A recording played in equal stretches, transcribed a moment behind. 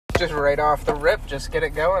Just right off the rip, just get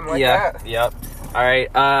it going like that. Yep. All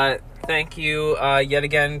right. Thank you yet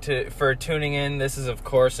again for tuning in. This is, of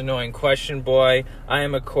course, Annoying Question Boy. I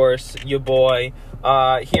am, of course, your boy.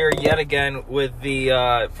 Here yet again with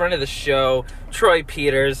the friend of the show, Troy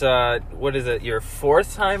Peters. What is it? Your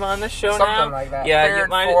fourth time on the show now? Something like that. Yeah, Third,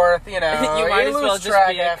 fourth, you know. You might as well just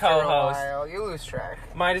be a co-host. You lose track.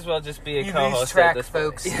 Might as well just be a you co-host. Lose track, at this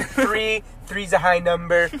folks. point. Three's a high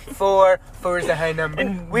number. Four is a high number.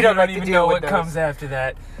 And we don't even know what comes after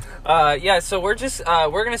that. So we're just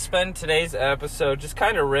we're gonna spend today's episode just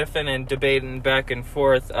kind of riffing and debating back and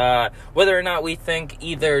forth whether or not we think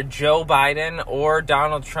either Joe Biden or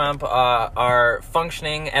Donald Trump are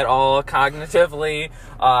functioning at all cognitively,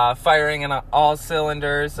 firing in all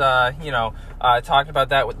cylinders. Talked about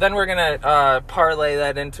that. Then we're gonna parlay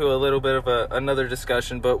that into a little bit of another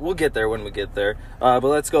discussion, but we'll get there when we get there. But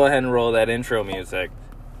let's go ahead and roll that intro music.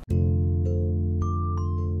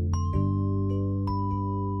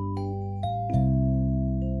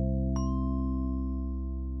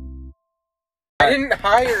 I didn't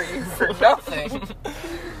hire you for nothing.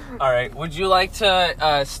 All right. Would you like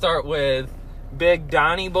to start with Big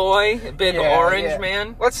Donnie Boy, Big Orange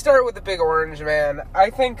Man? Let's start with the Big Orange Man. I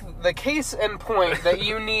think the case in point that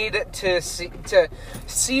you need to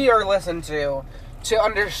see or listen to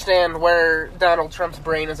understand where Donald Trump's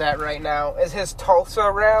brain is at right now is his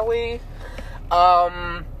Tulsa rally.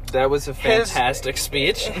 That was a fantastic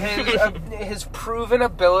speech. His proven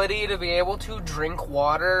ability to be able to drink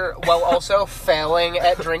water while also failing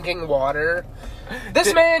at drinking water.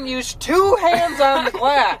 This man used two hands on the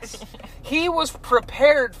glass. He was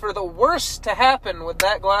prepared for the worst to happen with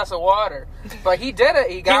that glass of water, but he did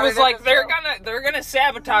it. He was like, they're gonna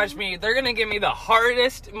sabotage me. They're gonna give me the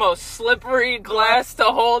hardest, most slippery glass to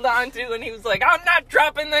hold on to, and he was like, I'm not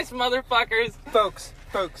dropping this, motherfuckers. Folks,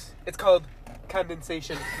 it's called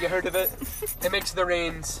condensation. You heard of it? It makes the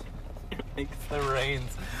rains.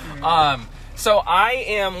 So I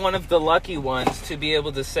am one of the lucky ones to be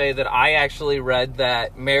able to say that I actually read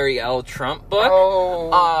that Mary L. Trump book.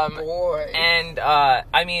 Oh, boy. And,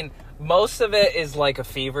 I mean, most of it is like a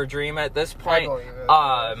fever dream at this point. I believe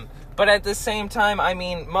it. But at the same time, I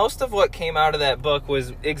mean, most of what came out of that book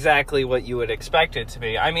was exactly what you would expect it to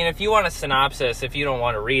be. I mean, if you want a synopsis, if you don't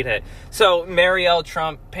want to read it. So Mary L.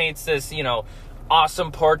 Trump paints this,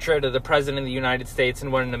 awesome portrait of the President of the United States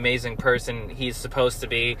and what an amazing person he's supposed to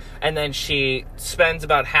be. And then she spends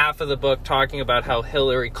about half of the book talking about how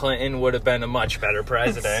Hillary Clinton would have been a much better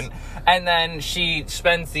president. And then she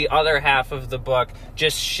spends the other half of the book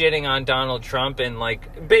just shitting on Donald Trump in,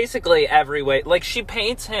 basically every way. She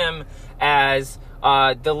paints him as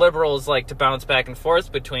the liberals like to bounce back and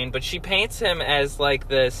forth between, but she paints him as,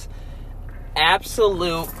 this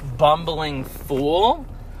absolute bumbling fool,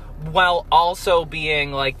 while also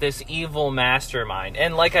being this evil mastermind.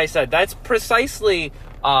 And like I said, that's precisely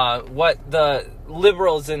what the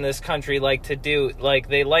liberals in this country like to do.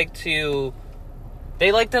 They like to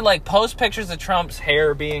post pictures of Trump's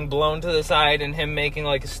hair being blown to the side and him making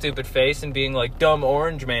a stupid face and being dumb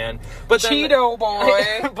orange man. But Cheeto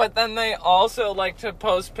boy. But then they also like to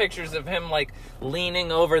post pictures of him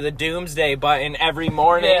leaning over the doomsday button every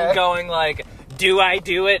morning, going do I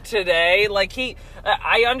do it today?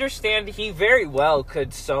 I understand he very well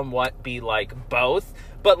could somewhat be both,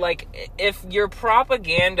 but if your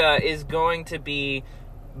propaganda is going to be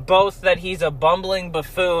both that he's a bumbling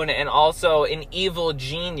buffoon and also an evil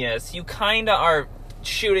genius, you kind of are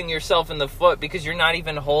shooting yourself in the foot because you're not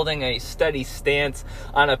even holding a steady stance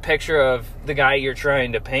on a picture of the guy you're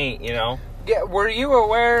trying to paint, Yeah, were you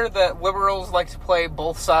aware that liberals like to play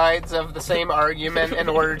both sides of the same argument in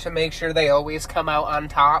order to make sure they always come out on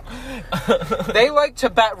top? They like to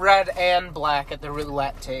bet red and black at the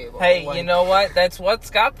roulette table. Hey, you know what? That's what's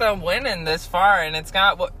got them winning this far, and it's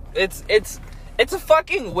a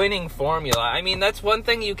fucking winning formula. I mean, that's one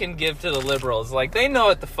thing you can give to the liberals. They know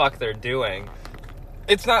what the fuck they're doing.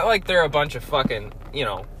 It's not like they're a bunch of fucking,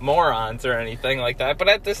 morons or anything like that, but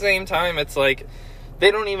at the same time, it's they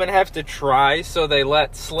don't even have to try, so they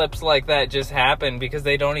let slips like that just happen because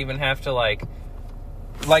they don't even have to, like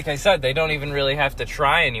I said, they don't even really have to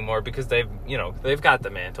try anymore because they've got the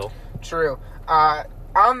mantle. True.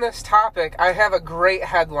 On this topic, I have a great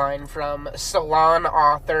headline from Salon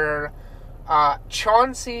author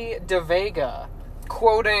Chauncey DeVega,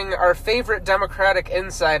 quoting our favorite Democratic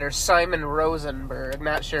insider, Simon Rosenberg.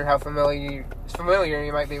 Not sure how familiar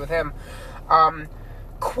you might be with him.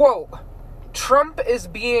 Quote, Trump is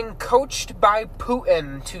being coached by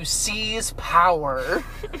Putin to seize power.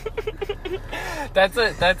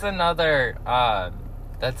 That's another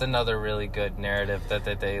really good narrative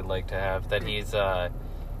that they like to have, that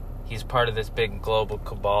he's part of this big global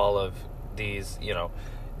cabal of these,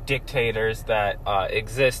 dictators that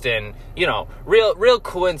exist in, real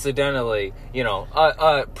coincidentally,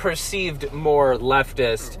 perceived more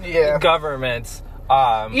leftist governments.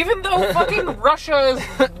 Even though fucking Russia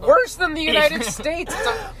is worse than the United States.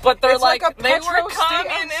 But they're it's like a they were petro-state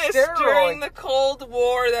communists during the Cold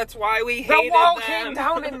War. That's why we hated them. The wall came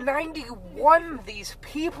down in 91. These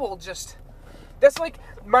people just... That's like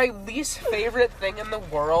my least favorite thing in the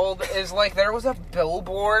world is like there was a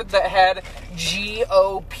billboard that had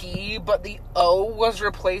GOP, but the O was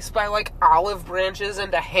replaced by like olive branches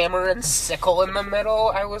and a hammer and sickle in the middle.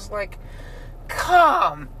 I was like,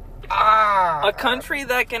 come on. A country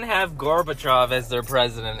that can have Gorbachev as their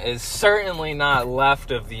president is certainly not left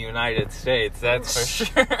of the United States, that's for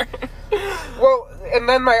sure. Well, and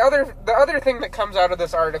then the other thing that comes out of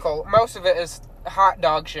this article, most of it is hot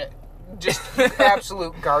dog shit. Just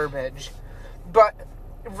absolute garbage. But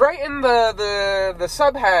right in the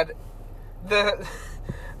subhead,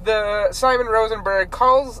 the Simon Rosenberg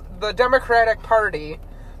calls the Democratic Party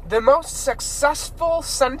the most successful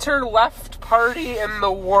center-left party in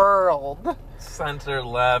the world.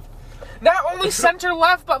 Center-left. Not only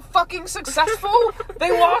center-left, but fucking successful.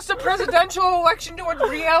 They lost a presidential election to a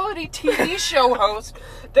reality TV show host.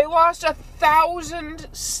 They lost 1,000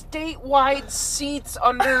 statewide seats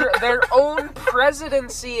under their own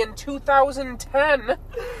presidency in 2010.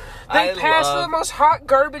 They passed the most hot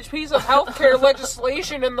garbage piece of healthcare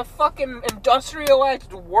legislation in the fucking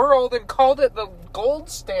industrialized world and called it the gold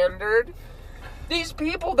standard. These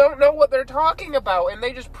people don't know what they're talking about, and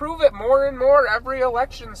they just prove it more and more every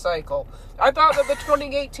election cycle. I thought that the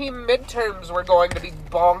 2018 midterms were going to be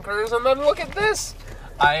bonkers, and then look at this.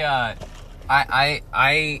 I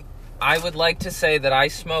would like to say that I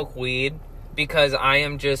smoke weed because I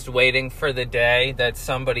am just waiting for the day that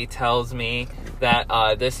somebody tells me that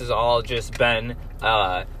this has all just been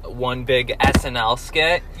one big SNL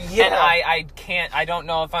skit. Yeah. And I don't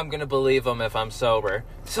know if I'm going to believe them if I'm sober.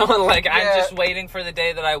 So, I'm just waiting for the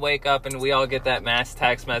day that I wake up and we all get that mass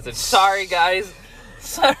text message. Sorry, guys.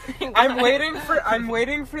 Sorry, guys. I'm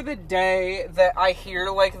waiting for the day that I hear,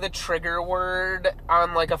 the trigger word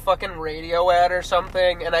on, a fucking radio ad or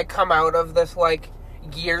something, and I come out of this,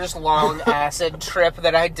 years-long acid trip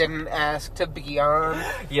that I didn't ask to be on.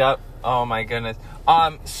 Yep. Oh, my goodness.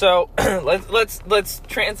 So, let's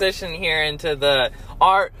transition here into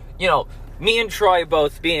me and Troy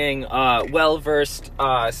both being well-versed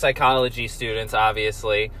psychology students,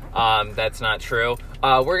 obviously. That's not true.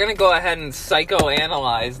 We're going to go ahead and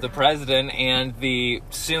psychoanalyze the president and the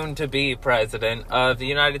soon-to-be president of the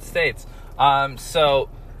United States. So,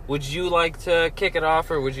 would you like to kick it off,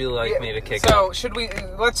 or would you like me to kick it off? So,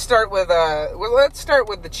 let's start with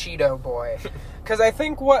the Cheeto Boy. Because I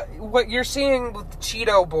think what you're seeing with the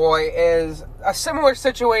Cheeto Boy is a similar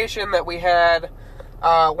situation that we had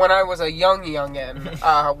when I was a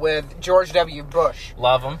youngin' with George W. Bush.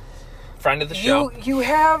 Love him. Friend of the show. You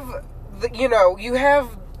have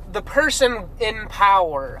the person in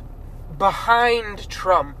power behind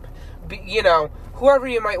Trump, whoever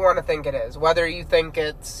you might want to think it is, whether you think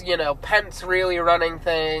it's, Pence really running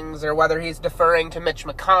things, or whether he's deferring to Mitch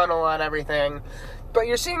McConnell on everything. But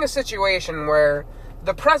you're seeing a situation where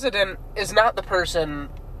the president is not the person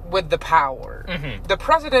with the power. Mm-hmm. The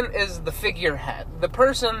president is the figurehead. The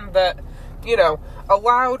person that,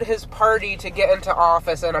 allowed his party to get into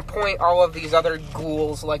office and appoint all of these other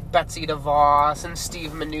ghouls like Betsy DeVos and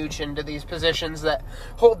Steve Mnuchin to these positions that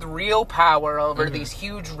hold real power over these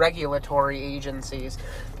huge regulatory agencies.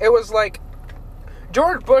 It was like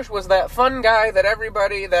George Bush was that fun guy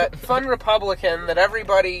that fun Republican that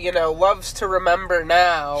everybody, loves to remember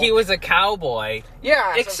now. He was a cowboy.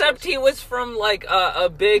 Yeah. Except he was from, a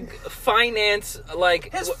big finance,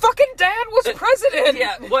 His fucking dad was president!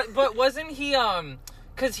 Yeah, but wasn't he,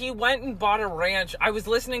 because he went and bought a ranch. I was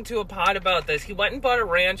listening to a pod about this. He went and bought a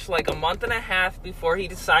ranch a month and a half before he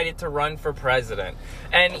decided to run for president.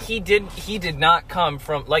 And he did not come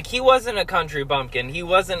from, he wasn't a country bumpkin. He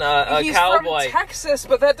wasn't a He's cowboy. He's from Texas,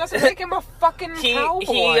 but that doesn't make him a fucking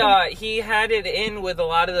cowboy. He had it in with a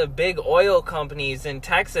lot of the big oil companies in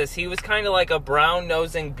Texas. He was kind of like a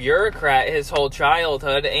brown-nosing bureaucrat his whole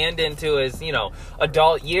childhood and into his,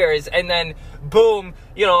 adult years. And then, boom,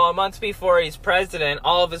 a month before he's president,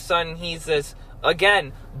 all of a sudden he's this,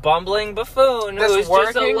 again, bumbling buffoon who's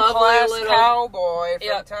just a lovely little cowboy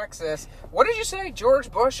from Texas. What did you say?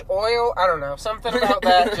 George Bush oil? I don't know. Something about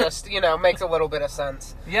that just, makes a little bit of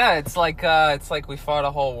sense. Yeah, it's like we fought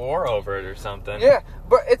a whole war over it or something. Yeah,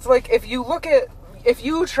 but it's like if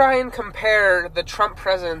you try and compare the Trump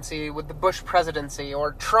presidency with the Bush presidency,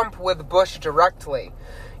 or Trump with Bush directly,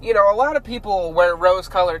 you know, a lot of people wear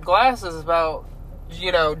rose-colored glasses about,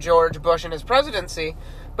 you know, George Bush and his presidency,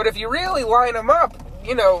 but if you really line them up,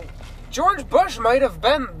 you know, George Bush might have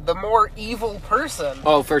been the more evil person.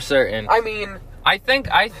 Oh, for certain. I mean, I think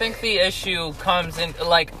the issue comes in,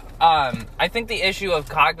 like, I think the issue of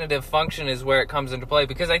cognitive function is where it comes into play,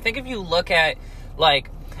 because I think if you look at, like,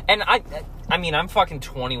 and I mean, I'm fucking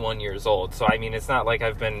 21 years old, so I mean, it's not like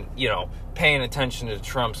I've been, you know, paying attention to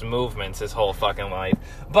Trump's movements his whole fucking life,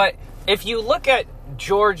 but if you look at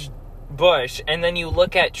George Bush and then you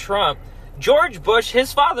look at Trump, George Bush,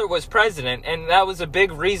 his father was president, and that was a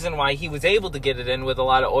big reason why he was able to get it in with a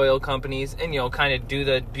lot of oil companies and, you know, kind of do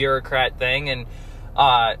the bureaucrat thing and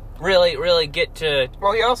really get to...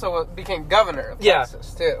 Well, he also became governor of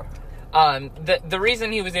Texas, too. The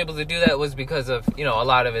reason he was able to do that was because of, you know, a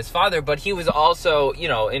lot of his father, but he was also, you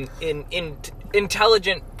know, an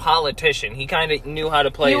intelligent politician. He kind of knew how to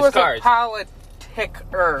play his cards. He was a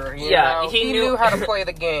politicker, you know? He knew how to play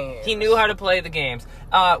the game. He knew how to play the games.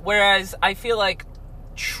 Whereas I feel like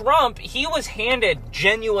Trump, he was handed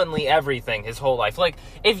genuinely everything his whole life. Like,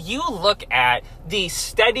 if you look at the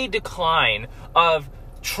steady decline of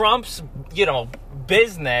Trump's, you know,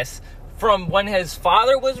 business from when his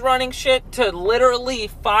father was running shit to literally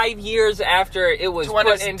 5 years after it was when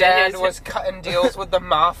put his into dad his... was cutting deals with the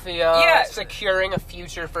mafia, Yeah. securing a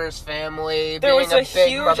future for his family, There being was a a big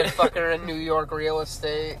huge- motherfucker in New York real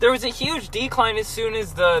estate. There was a huge decline as soon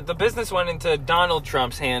as the business went into Donald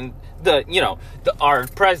Trump's hand, our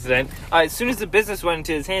president, as soon as the business went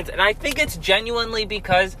into his hands. And I think it's genuinely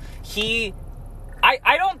because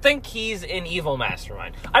I don't think he's an evil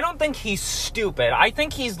mastermind. I don't think he's stupid. I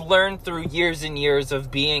think he's learned through years and years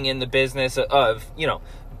of being in the business of, you know,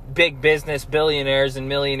 big business billionaires and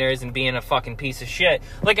millionaires and being a fucking piece of shit.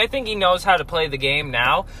 Like, I think he knows how to play the game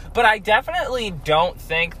now, but I definitely don't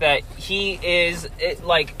think that he is,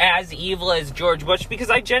 like, as evil as George Bush, because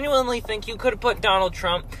I genuinely think you could have put Donald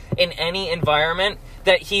Trump in any environment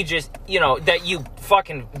that he just, you know, that you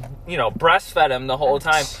fucking, you know, breastfed him the whole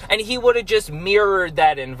time, and he would have just mirrored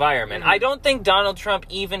that environment. I don't think Donald Trump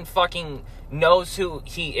even fucking knows who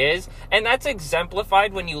he is, and that's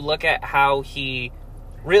exemplified when you look at how he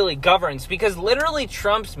really governs, because literally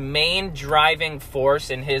Trump's main driving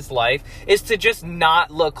force in his life is to just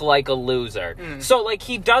not look like a loser. So, like,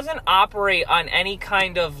 he doesn't operate on any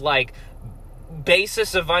kind of, like,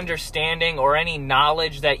 basis of understanding or any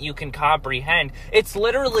knowledge that you can comprehend. It's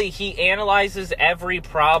literally, he analyzes every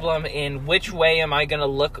problem in which way am I going to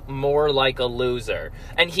look more like a loser,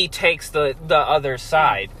 and he takes the other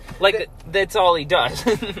side. Like, that's all he does.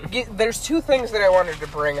 There's two things that I wanted to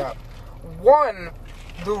bring up. One,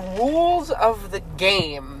 the rules of the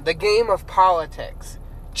game of politics,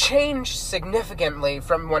 changed significantly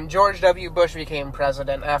from when George W. Bush became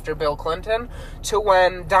president after Bill Clinton to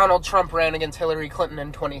when Donald Trump ran against Hillary Clinton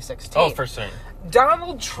in 2016. Oh, for certain.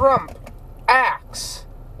 Donald Trump acts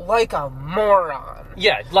like a moron.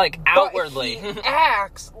 Yeah, like, outwardly. But he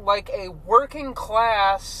acts like a working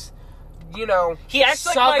class, you know, He acts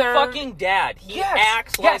like my fucking dad. He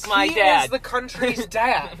acts like my dad. He is the country's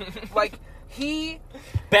dad. Like, he...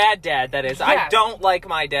 Bad dad, that is. Yes. I don't like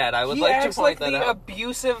my dad. I would like to point like that the out.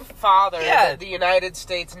 abusive father that the United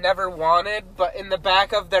States never wanted, but in the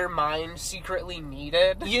back of their mind secretly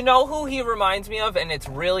needed. You know who he reminds me of? And it's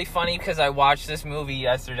really funny because I watched this movie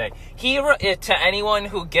yesterday. To anyone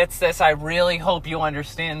who gets this, I really hope you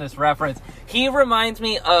understand this reference. He reminds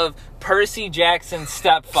me of Percy Jackson's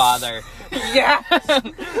stepfather. Yes!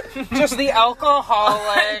 Just the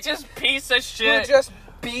alcoholic. Just piece of shit. Who just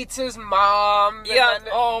beats his mom. Yeah,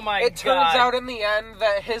 oh my god. It turns out in the end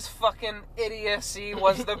that his fucking idiocy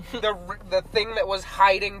was the thing that was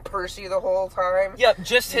hiding Percy the whole time. Yep,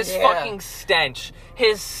 just his fucking stench.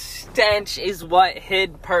 His stench is what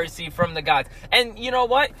hid Percy from the gods. And you know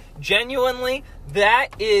what? Genuinely, that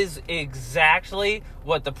is exactly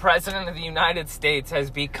what the President of the United States has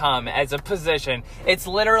become as a position. It's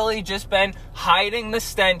literally just been hiding the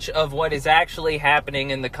stench of what is actually happening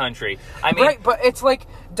in the country. I mean, right, but it's like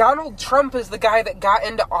Donald Trump is the guy that got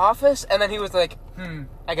into office, and then he was like,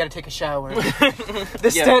 I gotta take a shower.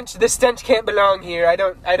 The stench can't belong here. I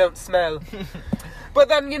don't smell. But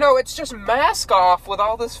then, you know, it's just mask off with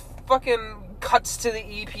all this fucking cuts to the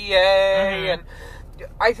EPA, and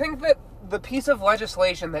I think that the piece of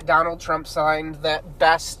legislation that Donald Trump signed that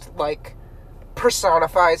best, like,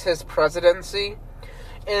 personifies his presidency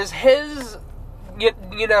is his,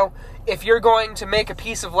 you know, if you're going to make a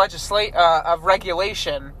piece of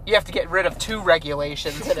regulation, you have to get rid of 2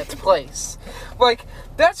 regulations in its place. Like,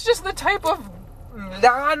 that's just the type of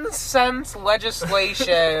nonsense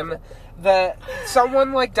legislation that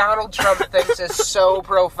someone like Donald Trump thinks is so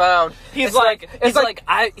profound. He was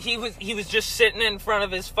just sitting in front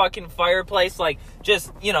of his fucking fireplace, like,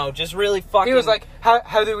 just really fucking... He was like,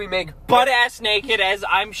 how do we make... butt-ass naked, as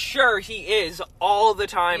I'm sure he is all the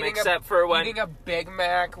time, except for when... Eating a Big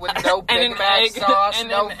Mac with no Big Mac sauce, and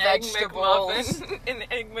no an egg vegetables. an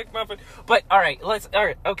egg McMuffin. But,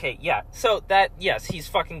 okay, yeah. So, yes, he's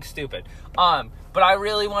fucking stupid. But I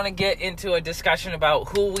really want to get into a discussion about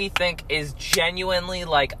who we think is genuinely,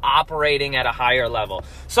 like, operating at a higher level.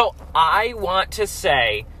 So, I want to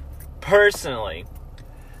say, personally,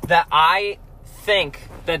 that I think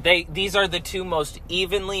that these are the two most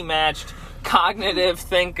evenly matched cognitive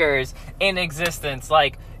thinkers in existence.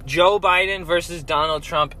 Like, Joe Biden versus Donald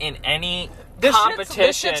Trump in any competition.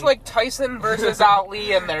 This shit's like Tyson versus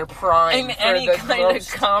Ali in their prime. In any kind of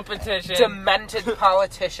competition. Demented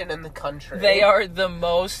politician in the country. They are the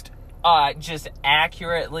most just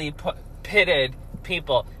accurately pitted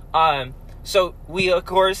people. So we of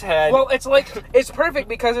course had... Well, it's perfect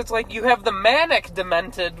because it's like you have the manic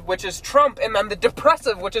demented, which is Trump, and then the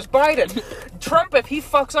depressive, which is Biden. Trump, if he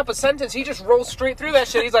fucks up a sentence, he just rolls straight through that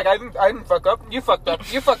shit. He's like, I didn't fuck up. You fucked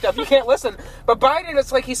up. You fucked up. You can't listen. But Biden,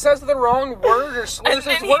 it's like he says the wrong word or slurs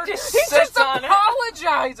his word. He just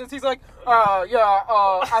apologizes. He's like,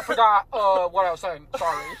 I forgot what I was saying.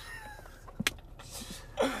 Sorry.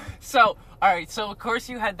 So... Alright, so of course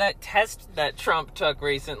you had that test that Trump took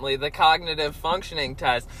recently, the cognitive functioning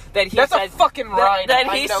test, that he That's a fucking ride.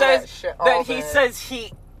 He says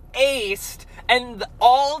he aced, and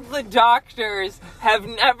all the doctors have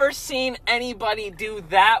never seen anybody do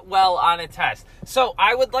that well on a test. So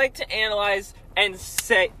I would like to analyze and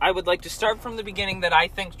say, I would like to start from the beginning that I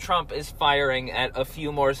think Trump is firing at a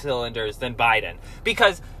few more cylinders than Biden.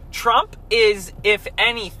 Because Trump is, if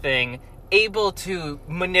anything, able to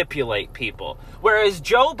manipulate people. Whereas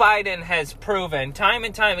Joe Biden has proven time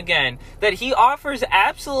and time again that he offers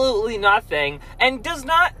absolutely nothing and does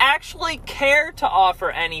not actually care to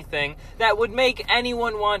offer anything that would make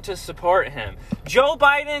anyone want to support him. Joe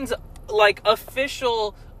Biden's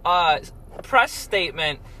official press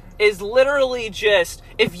statement is literally just,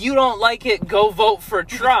 if you don't like it, go vote for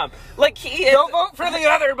Trump. Go vote for the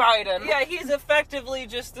other Biden. Yeah, he's effectively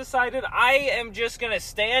just decided, I am just going to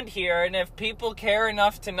stand here, and if people care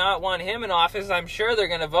enough to not want him in office, I'm sure they're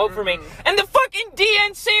going to vote for me. And the fucking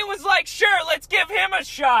DNC was like, sure, let's give him a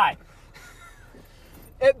shot.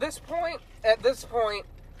 At this point,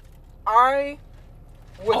 I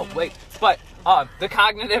would... Oh, wait, but, the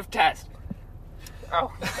cognitive test.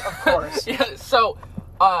 Oh, of course. Yeah, so...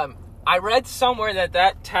 I read somewhere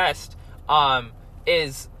that test,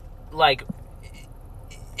 is, like,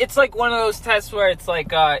 it's like one of those tests where it's like,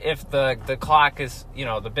 if the clock is,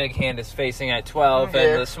 the big hand is facing at 12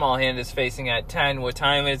 and the small hand is facing at 10, what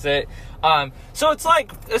time is it? So it's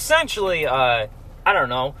like, essentially, I don't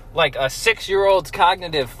know, like a 6-year-old's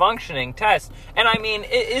cognitive functioning test. And I mean,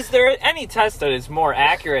 is there any test that is more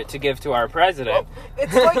accurate to give to our president? Well,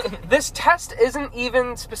 it's like, this test isn't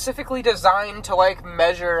even specifically designed to, like,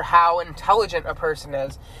 measure how intelligent a person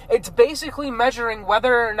is. It's basically measuring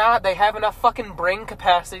whether or not they have enough fucking brain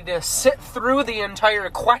capacity to sit through the entire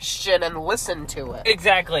question and listen to it.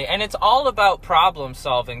 Exactly. And it's all about problem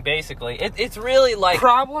solving, basically. It's really like...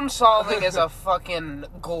 Problem solving is a fucking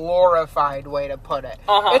glorified way to put it.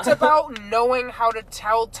 Uh-huh. It's about knowing how to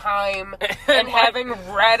tell time and having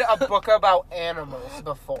read a book about animals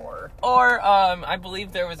before. Or, I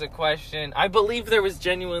believe there was a question. I believe there was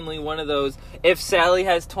genuinely one of those, if Sally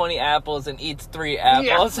has 20 apples and eats 3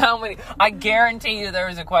 apples, how many? I guarantee you there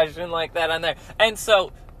was a question like that on there. And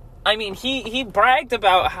so, I mean, he bragged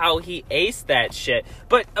about how he aced that shit.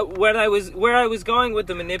 But where I was going with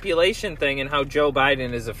the manipulation thing and how Joe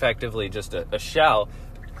Biden is effectively just a shell,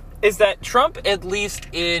 is that Trump at least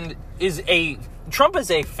is a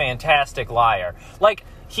fantastic liar. Like,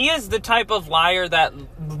 he is the type of liar that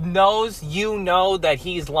knows that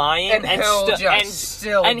he's lying, and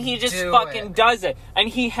he just fucking does it. And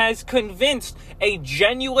he has convinced a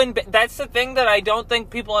genuine... That's the thing that I don't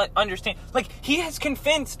think people understand. Like, he has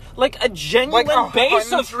convinced, like, a genuine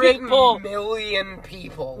base of people... 100 million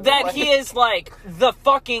people. That he is, like, the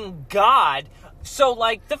fucking god. So,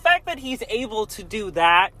 like, the fact that he's able to do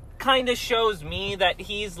that kind of shows me that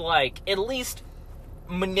he's, like, at least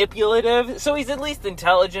manipulative. So he's at least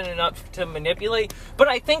intelligent enough to manipulate. But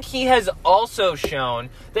I think he has also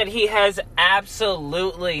shown that he has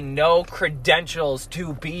absolutely no credentials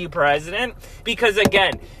to be president. Because,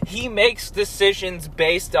 again, he makes decisions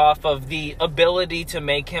based off of the ability to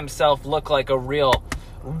make himself look like a real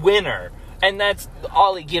winner. And that's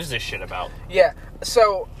all he gives a shit about. Yeah,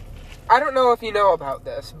 so, I don't know if you know about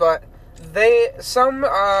this, but some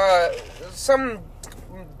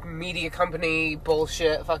media company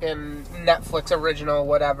bullshit, fucking Netflix original,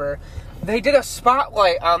 whatever. They did a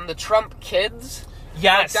spotlight on the Trump kids.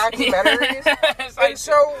 Yes. Like, documentaries. Yes, And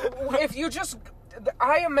so, if you just...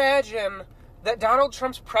 I imagine that Donald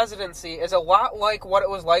Trump's presidency is a lot like what it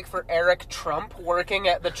was like for Eric Trump working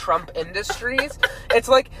at the Trump Industries. It's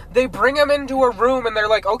like, they bring him into a room and they're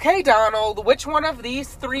like, okay, Donald, which one of these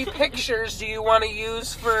 3 pictures do you want to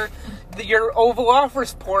use for your Oval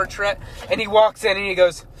Office portrait? And he walks in and he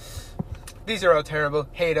goes... These are all terrible.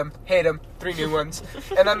 Hate them. 3 new ones.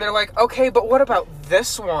 And then they're like, okay, but what about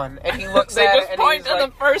this one? And he looks at it and point he's to like,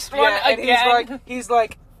 the first one and again. he's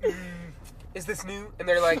like, is this new? And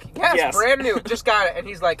they're like, yes, Yes. brand new. Just got it. And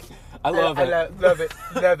he's like, I love it. Love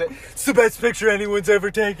it. It's the best picture anyone's ever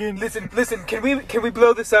taken. Listen, can we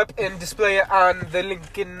blow this up and display it on the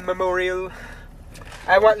Lincoln Memorial?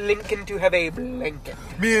 I want Lincoln to have a blanket.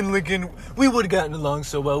 Me and Lincoln, we would have gotten along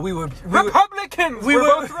so well. We were Republicans! We're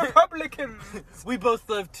both Republicans! We both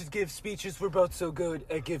love to give speeches. We're both so good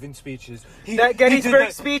at giving speeches. That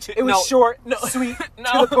Gettysburg speech, it was short, sweet, to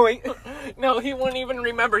the point. No, he wouldn't even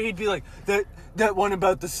remember. He'd be like, That one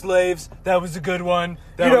about the slaves, that was a good one.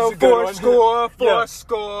 That you know, was a good one. four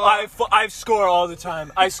score. I score all the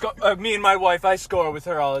time. I score. Me and my wife, I score with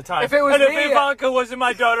her all the time. If it was and me, if Ivanka wasn't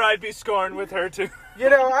my daughter, I'd be scoring with her too. You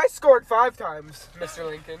know, I scored 5 times, Mr.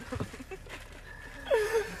 Lincoln.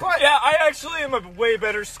 But Yeah, I actually am a way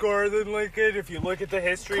better scorer than Lincoln. If you look at the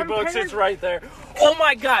history books, it's right there. oh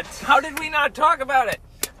my God, how did we not talk about it?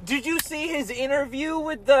 Did you see his interview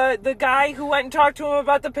with the guy who went and talked to him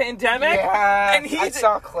about the pandemic? yeah, And I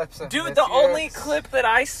saw clips of Dude, this, the only yes. clip that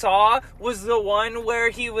I saw was the one where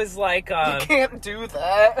he was like, You can't do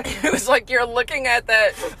that. it was like, you're looking at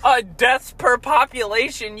that deaths per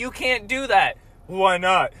population. You can't do that. Why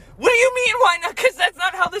not? What do you mean, why not? Because that's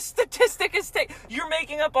not how the statistic is taken. You're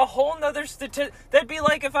making up a whole nother statistic. That'd be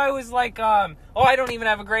like if I was like, I don't even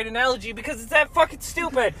have a great analogy because it's that fucking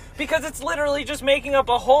stupid. Because it's literally just making up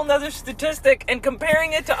a whole nother statistic and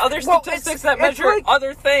comparing it to other statistics that measure like,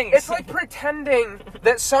 other things. It's like pretending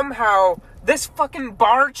that somehow this fucking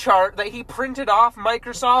bar chart that he printed off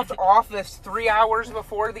Microsoft Office 3 hours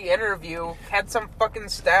before the interview had some fucking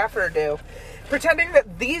staffer do. Pretending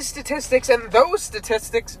that these statistics and those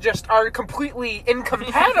statistics just are completely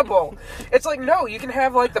incompatible. It's like, no, you can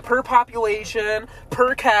have like the per population,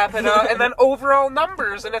 per capita, and then overall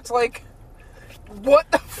numbers, and it's like, what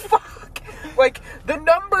the fuck? Like, the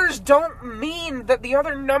numbers don't mean that the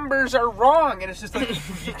other numbers are wrong, and it's just like,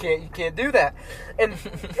 you can't do that. And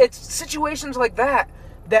it's situations like that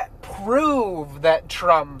prove that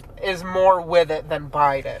Trump is more with it than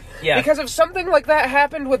Biden. Yeah. Because if something like that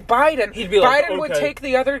happened with Biden, He'd be like, Biden would okay. take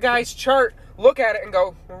the other guy's chart, look at it, and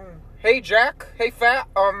go, hey Jack, hey Fat,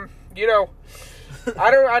 you know,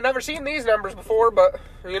 I've never seen these numbers before, but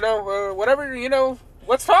you know, whatever, you know,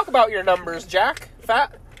 let's talk about your numbers, Jack,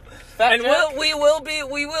 Fat and Jack. we will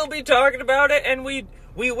be talking about it, and we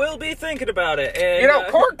will be thinking about it. And You know,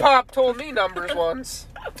 Corn Pop told me numbers once.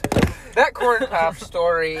 That Corn Pop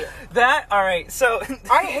story. all right, so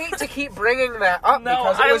I hate to keep bringing that up No,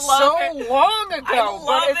 because it I was love so it. long ago. I love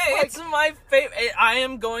but it. it's like, It's my favorite. I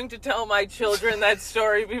am going to tell my children that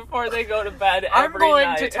story before they go to bed I'm every going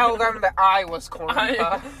night. to tell them that I was Corn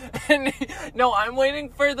Pop. No, I'm waiting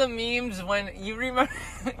for the memes when you remember.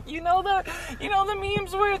 You know the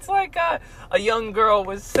memes where it's like a young girl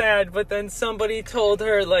was sad, but then somebody told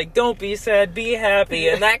her like, "Don't be sad, be happy,"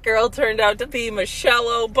 and that girl turned out to be Michelle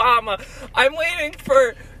Obama. I'm waiting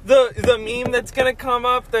for the meme that's gonna come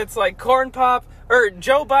up that's like Corn Pop. Or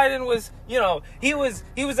Joe Biden was, you know, he was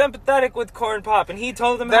empathetic with Corn Pop, and he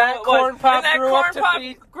told him That how it Corn was. Pop and that grew Corn up to Pop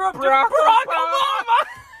be grew up to Barack Barack Obama. Obama.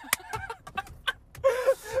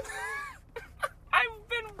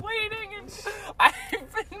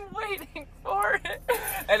 I've been waiting for it,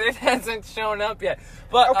 and it hasn't shown up yet.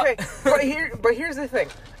 But Okay, but here's the thing.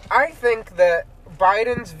 I think that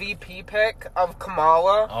Biden's VP pick of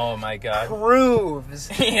Kamala oh my God, proves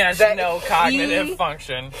he has that no cognitive he-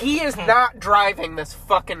 function. he is not driving this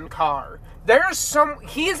fucking car.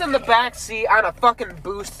 He's in the back seat on a fucking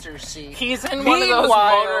booster seat. He's in one of those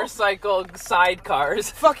Meanwhile- motorcycle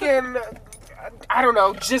sidecars. Fucking, I don't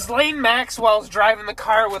know, Ghislaine Maxwell's driving the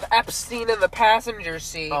car with Epstein in the passenger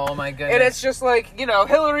seat. Oh my goodness. And it's just like, you know,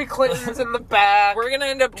 Hillary Clinton's in the back. We're gonna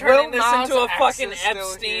end up turning Lil this Nas into a X fucking is still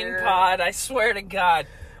Epstein here. pod. I swear to God.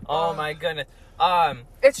 Oh my goodness.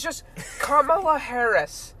 It's just Kamala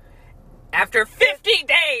Harris. After 50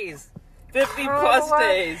 days, 50 plus Kamala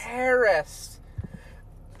days. Harris.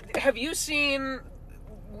 Have you seen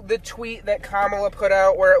the tweet that Kamala put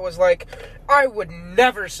out where it was like, I would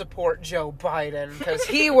never support Joe Biden because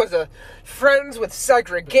he was friends with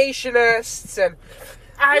segregationists, and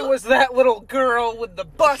I was that little girl with the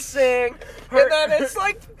busing. And then it's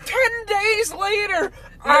like 10 days later,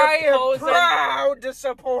 I am proud to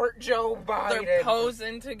support Joe Biden. They're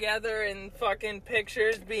posing together in fucking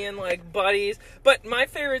pictures, being like buddies. But my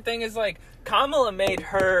favorite thing is, like, Kamala made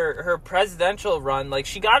her presidential run, like,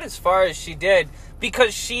 she got as far as she did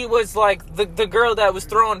because she was like the girl that was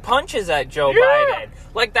throwing punches at Joe Biden.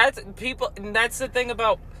 Like, that's the thing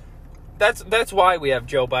about that's why we have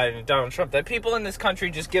Joe Biden and Donald Trump, that people in this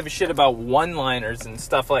country just give a shit about one-liners and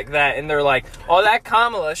stuff like that, and they're like, oh, that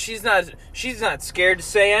Kamala, she's not scared to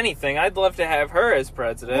say anything. I'd love to have her as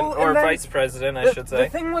president, or vice president, I should say. The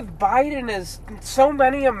thing with Biden is so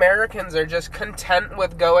many Americans are just content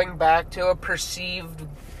with going back to a perceived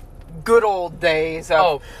good old days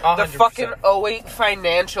of the fucking 08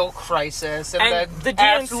 financial crisis and the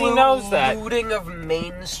DNC knows that. looting of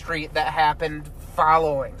Main Street that happened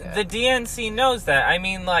following it. The DNC knows that. I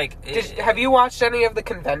mean, like... have you watched any of the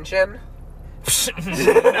convention?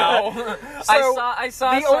 No. I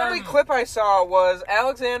saw the only clip I saw was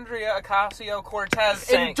Alexandria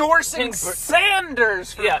Ocasio-Cortez endorsing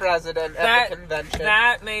Sanders for president at the convention.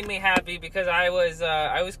 That made me happy because I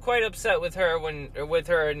was quite upset with her with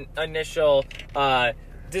her initial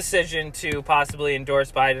decision to possibly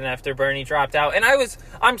endorse Biden after Bernie dropped out. And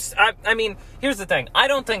I mean, here's the thing.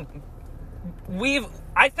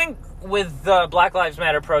 I think with the Black Lives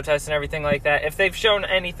Matter protests and everything like that, if they've shown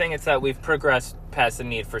anything, it's that we've progressed past the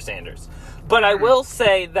need for Sanders. But I will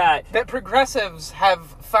say that progressives have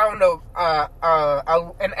found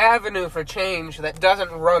an avenue for change that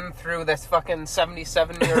doesn't run through this fucking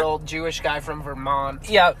 77-year-old Jewish guy from Vermont.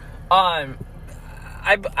 Yeah.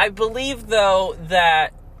 I believe, though,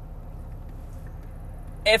 that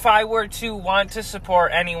if I were to want to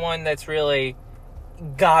support anyone that's really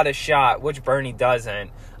got a shot, which Bernie doesn't,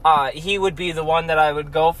 he would be the one that I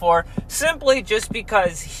would go for, simply just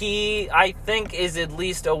because he, I think, is at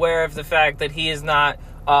least aware of the fact that he is not,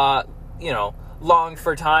 long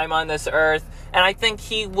for time on this earth, and I think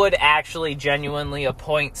he would actually genuinely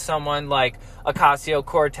appoint someone like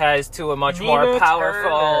Ocasio-Cortez to a much more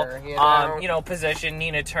powerful, Turner, position.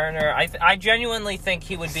 Nina Turner. I genuinely think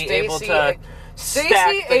he would be able to.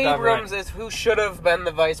 Stacey Abrams is who should have been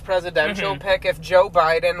the vice presidential pick if Joe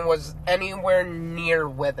Biden was anywhere near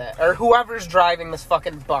with it. Or whoever's driving this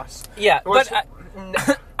fucking bus. Yeah, but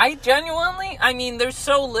I genuinely, there's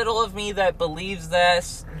so little of me that believes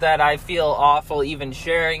this that I feel awful even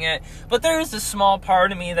sharing it. But there is a small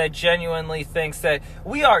part of me that genuinely thinks that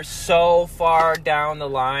we are so far down the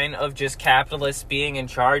line of just capitalists being in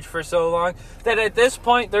charge for so long that at this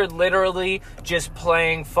point they're literally just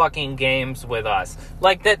playing fucking games with us.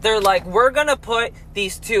 Like that they're like, we're gonna put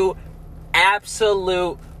these two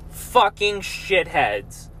absolute fucking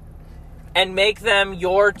shitheads and make them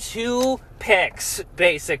your two picks,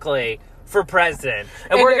 basically, for president.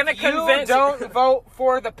 And we're going to convince... if you don't vote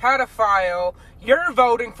for the pedophile, you're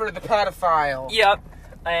voting for the pedophile. Yep.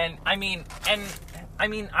 And,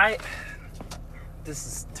 this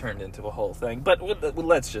has turned into a whole thing, but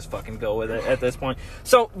let's just fucking go with it at this point.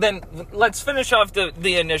 So, then, let's finish off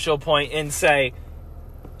the initial point and say,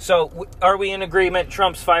 so, are we in agreement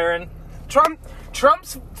Trump's firing?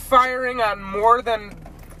 Trump's firing on more than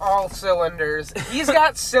all cylinders. He's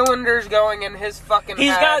got cylinders going in his fucking head.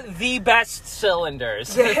 He's got the best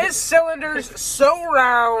cylinders. His cylinders so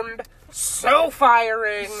round, so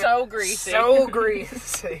firing, so greasy. So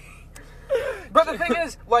greasy. But the thing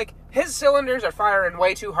is, like, his cylinders are firing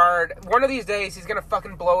way too hard. One of these days, he's gonna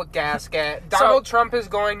fucking blow a gasket. Donald Trump is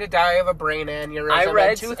going to die of a brain aneurysm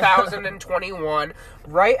in 2021,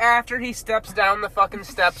 right after he steps down the fucking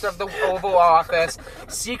steps of the Oval Office.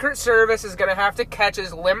 Secret Service is gonna have to catch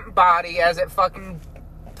his limp body as it fucking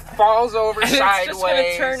falls over sideways. It's just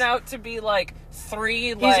gonna turn out to be like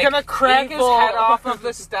three. He's gonna crack his head off of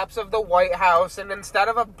the steps of the White House, and instead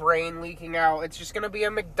of a brain leaking out, it's just gonna be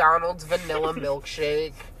a McDonald's vanilla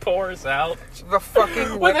milkshake. Pours out the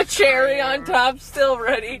fucking with a cherry on top, still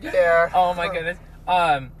ready. Yeah. Oh my goodness.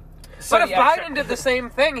 But if Biden did the same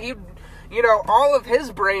thing, he'd. All of his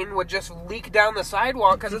brain would just leak down the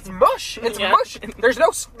sidewalk because it's mush. It's mush. There's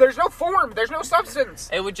no form. There's no substance.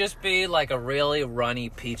 It would just be like a really runny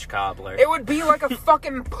peach cobbler. It would be like a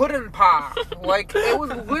fucking pudding pop. Like, it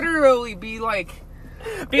would literally be like...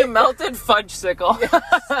 a melted fudgesicle.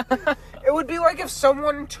 Yes. It would be like if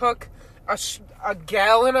someone took a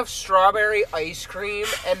gallon of strawberry ice cream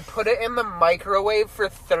and put it in the microwave for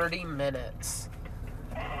 30 minutes.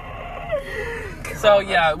 So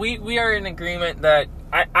yeah, we are in agreement that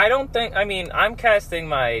I don't think, I'm casting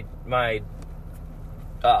my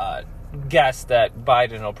guess that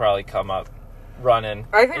Biden will probably come up running.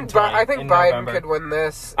 I think Biden November. could win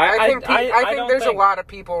this. I think don't there's think- a lot of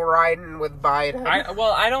people riding with Biden.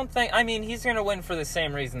 I don't think. I mean, he's going to win for the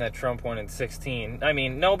same reason that Trump won in 2016. I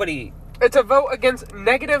mean, nobody. It's a vote against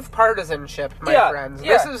negative partisanship, my friends.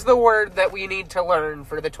 yeah. This is the word that we need to learn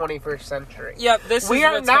for the 21st century. Yeah, We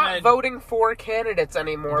are not voting for candidates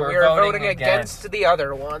anymore. We are voting against the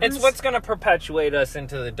other ones. It's what's going to perpetuate us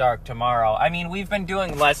into the dark tomorrow. I mean, we've been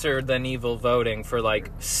doing lesser than evil voting for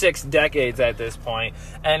like 6 decades at this point.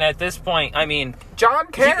 And at this point, I mean...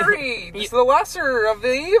 John Kerry! He's the lesser of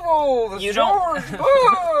the evils! George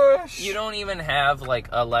Bush! You don't even have like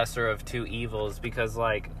a lesser of two evils because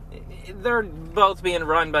like... they're both being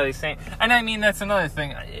run by the same... And I mean, that's another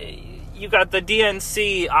thing. You got the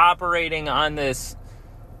DNC operating on this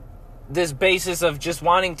basis of just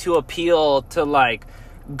wanting to appeal to, like,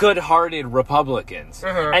 good-hearted Republicans.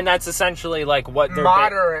 Mm-hmm. And that's essentially, like, what they're...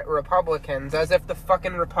 Moderate Republicans, as if the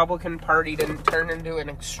fucking Republican Party didn't turn into an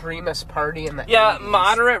extremist party in the 80s.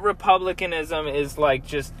 Moderate Republicanism is, like,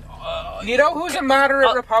 just... you know who's a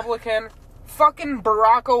moderate Republican? Fucking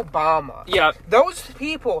Barack Obama. Yeah. Those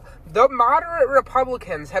people, the moderate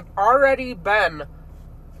Republicans, have already been,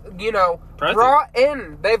 President. brought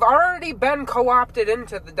in. They've already been co-opted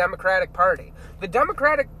into the Democratic Party. We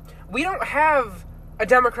don't have a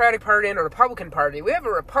Democratic Party and a Republican Party. We have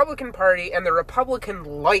a Republican Party and the Republican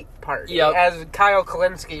Light Party, as Kyle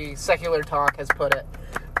Kalinske, Secular Talk, has put it.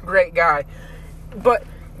 Great guy. But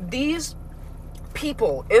these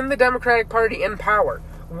people in the Democratic Party in power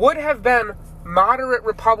would have been moderate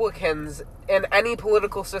Republicans in any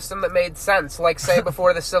political system that made sense, like, say,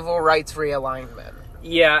 before the Civil Rights realignment.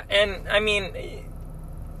 Yeah, and, I mean,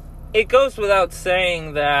 it goes without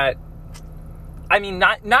saying that, I mean,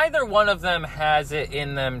 neither one of them has it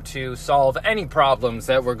in them to solve any problems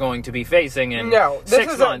that we're going to be facing in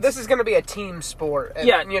 6 months. This is going to be a team sport. And,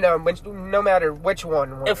 Yeah. No matter which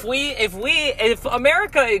one. If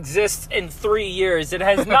America exists in 3 years, it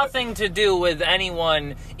has nothing to do with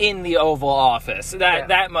anyone in the Oval Office.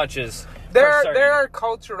 That much is for certain. There are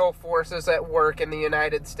cultural forces at work in the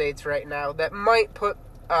United States right now that might put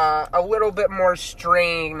a little bit more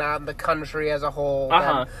strain on the country as a whole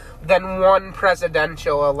than one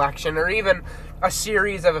presidential election, or even a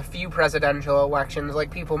series of a few presidential elections,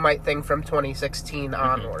 like people might think from 2016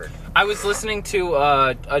 onward. I was listening to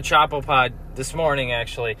a Chapo Pod this morning,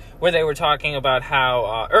 actually, where they were talking about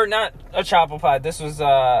how, or not a Chapo Pod, this was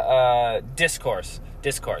Discourse.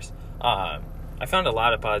 I found a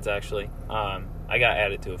lot of pods, actually. I got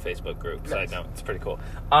added to a Facebook group, Nice. side note. It's pretty cool.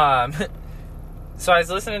 So I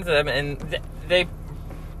was listening to them, and they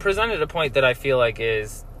presented a point that I feel like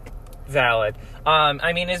is valid.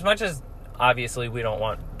 I mean, as much as, obviously, we don't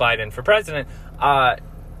want Biden for president,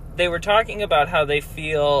 they were talking about how they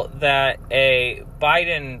feel that a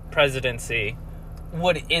Biden presidency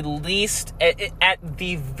would at least, at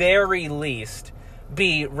the very least,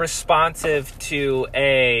 be responsive to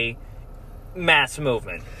a mass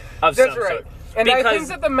movement of some sort. And I think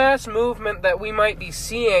that the mass movement that we might be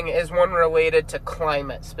seeing is one related to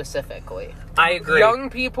climate specifically. I agree. Young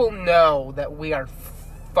people know that we are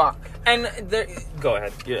fucked. And go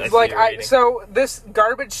ahead. Yeah, so this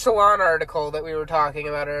Garbage Salon article that we were talking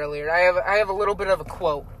about earlier, I have a little bit of a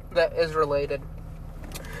quote that is related.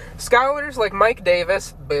 Scholars like Mike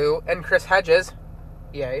Davis, boo, and Chris Hedges,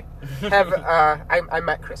 yay, have I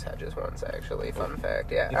met Chris Hedges once, actually. Fun fact.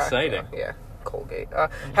 Yeah. Exciting. Yeah. Colgate,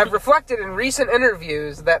 have reflected in recent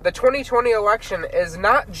interviews that the 2020 election is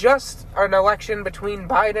not just an election between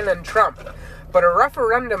Biden and Trump, but a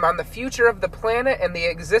referendum on the future of the planet and the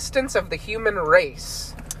existence of the human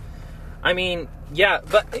race. I mean, yeah,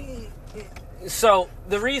 but so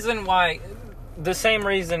the reason why, the same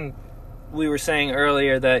reason we were saying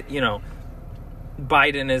earlier that,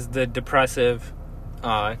 Biden is the depressive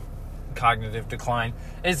cognitive decline,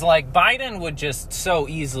 is like Biden would just so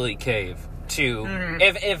easily cave to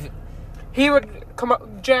if he would come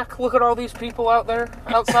up. Jack, look at all these people out there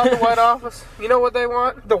outside the White Office. You know what they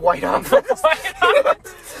want? The White Office.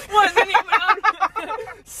 Wasn't even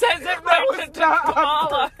says it right to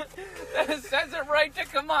Kamala. Says it right to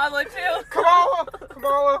Kamala too.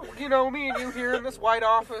 Kamala, me and you here in this White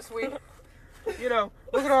Office, we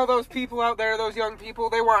look at all those people out there, those young people,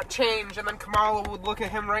 they want change, and then Kamala would look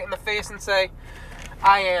at him right in the face and say,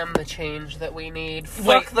 I am the change that we need.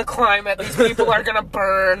 Fuck the climate. These people are gonna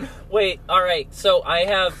burn. Wait, alright, so I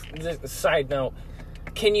have this side note.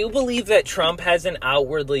 Can you believe that Trump hasn't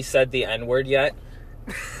outwardly said the N-word yet?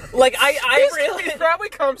 Like, I really... He's probably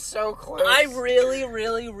come so close. I really,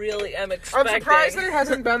 really, really am expecting... I'm surprised there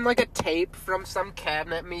hasn't been, like, a tape from some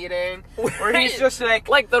cabinet meeting where he's just,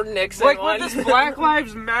 like the Nixon like, one. with this Black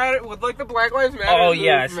Lives Matter, with, like, the Black Lives Matter Oh,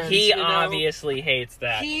 yes. movement, He you know? obviously hates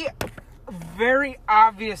that. He very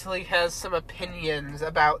obviously has some opinions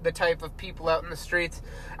about the type of people out in the streets.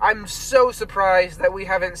 I'm so surprised that we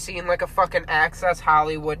haven't seen, like, a fucking Access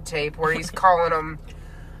Hollywood tape where he's calling them...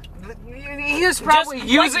 He is probably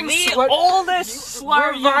Just, using like, the oldest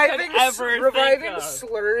slur you could ever reviving think of.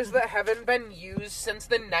 slurs that haven't been used since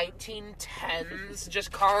the 1910s.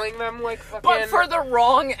 Just calling them like fucking. But for the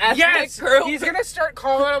wrong ethnic group. He's gonna start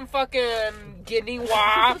calling them fucking guinea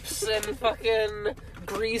wops and fucking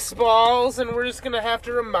grease balls, and we're just gonna have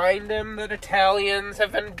to remind him that Italians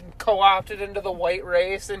have been co-opted into the white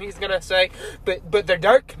race, and he's gonna say, "But they're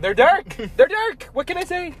dark. They're dark. They're dark. What can I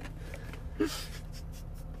say?"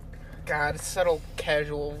 God, subtle,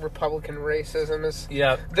 casual Republican racism is...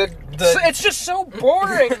 Yeah. It's just so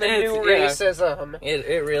boring, the new racism.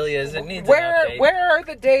 It really is. It needs Where an update. Where are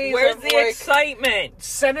the days Where's of, the like, excitement?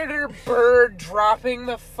 Senator Byrd dropping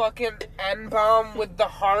the fucking N-bomb with the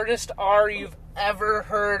hardest R you've ever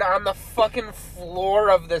heard on the fucking floor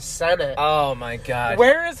of the Senate? Oh, my God.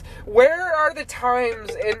 Where are the times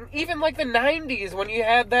in even like the 90s when you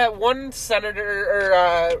had that one senator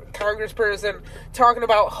or congressperson talking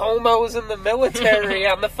about homos in the military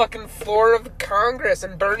on the fucking floor of Congress,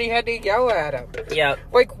 and Bernie had to yell at him? Yeah.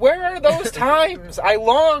 Like, where are those times? I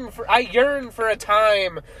yearn for a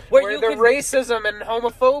time where the racism and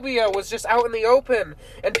homophobia was just out in the open,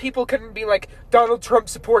 and people couldn't be like, Donald Trump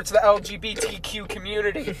supports the LGBTQ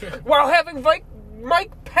community, while having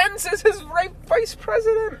Mike Pence as his vice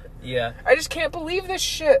president. Yeah. I just can't believe this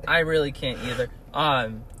shit. I really can't either.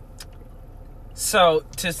 So,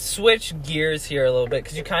 to switch gears here a little bit,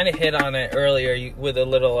 because you kind of hit on it earlier with a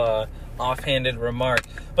little offhanded remark.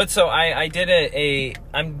 But so, I'm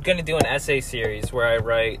going to do an essay series where I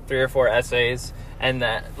write 3 or 4 essays, and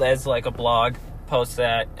that as like a blog, post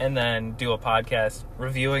that, and then do a podcast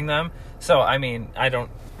reviewing them. So, I mean, I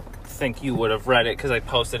don't think you would have read it because I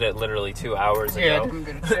posted it literally 2 hours ago. Yeah, I didn't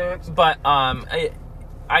get a chance. But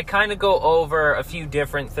I kind of go over a few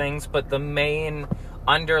different things, but the main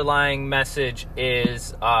underlying message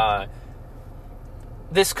is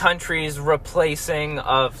this country's replacing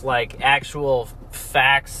of like actual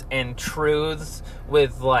facts and truths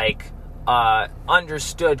with like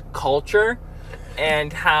understood culture,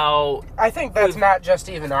 and how I think that's not just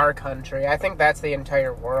even our country. I think that's the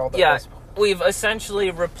entire world. Yeah, we've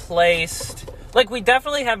essentially replaced... Like, we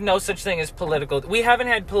definitely have no such thing as political... We haven't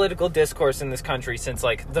had political discourse in this country since,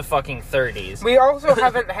 like, the fucking 30s. We also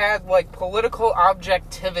haven't had, like, political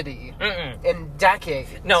objectivity in decades.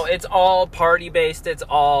 No, it's all party-based. It's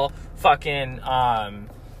all fucking,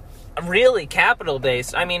 really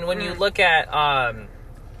capital-based. I mean, when you look at,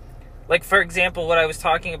 like, for example, what I was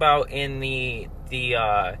talking about in the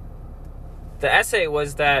essay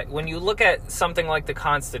was that when you look at something like the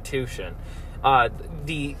Constitution...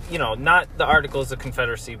 not the Articles of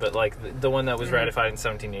Confederacy, but like the one that was ratified in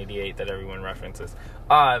 1788 that everyone references.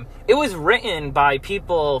 It was written by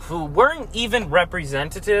people who weren't even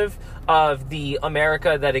representative of the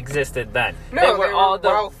America that existed then. No, they were all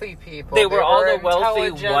wealthy people. They were all the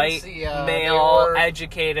wealthy, white, male, were...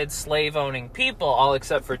 educated, slave-owning people, all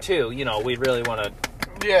except for 2. We really want to...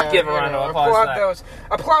 Yeah, give a round of applause.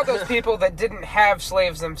 Applaud those people that didn't have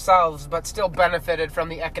slaves themselves, but still benefited from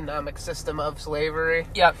the economic system of slavery.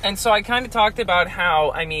 Yeah, and so I kind of talked about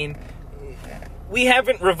how, I mean, we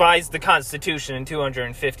haven't revised the Constitution in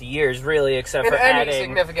 250 years, really, except for adding... In any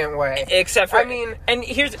significant way. Except for... I mean... And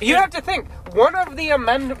here's you have to think, one of the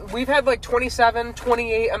amendments... We've had like 27,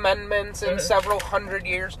 28 amendments in several hundred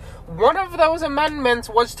years. One of those amendments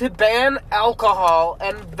was to ban alcohol,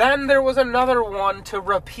 and then there was another one to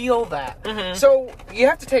repeal that. So, you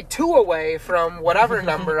have to take 2 away from whatever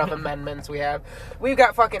number of amendments we have. We've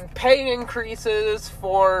got fucking pay increases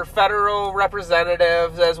for federal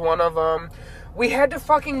representatives as one of them. We had to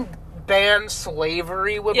fucking ban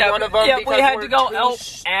slavery with one of them because we had we're to go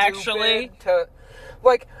too actually to,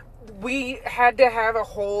 like, we had to have a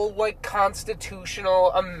whole like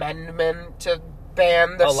constitutional amendment to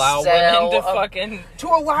ban the allow sale women to of, fucking to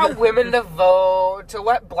allow women to vote, to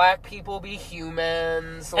let black people be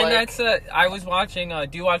humans. Like, and that's I was watching.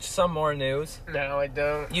 Do you watch Some More News? No, I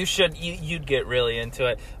don't. You should. You'd get really into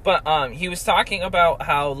it. But he was talking about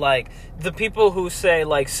how like the people who say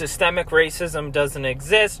like systemic racism doesn't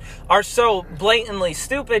exist are so blatantly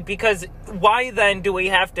stupid because why then do we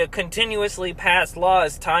have to continuously pass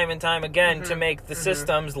laws time and time again to make the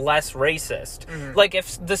systems less racist? Like,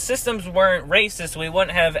 if the systems weren't racist, we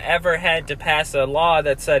wouldn't have ever had to pass a law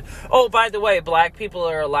that said, oh, by the way, black people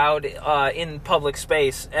are allowed in public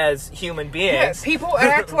space as human beings. Yeah, people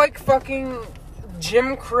act like fucking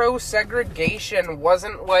Jim Crow segregation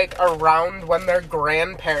wasn't, like, around when their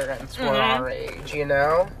grandparents were our age, you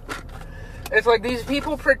know? It's like these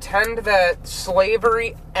people pretend that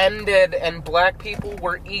slavery ended and black people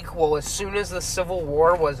were equal as soon as the Civil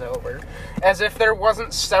War was over. As if there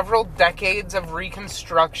wasn't several decades of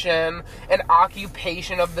Reconstruction and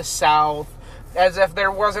occupation of the South. As if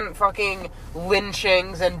there wasn't fucking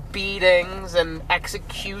lynchings and beatings and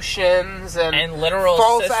executions and literal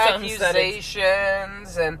false systems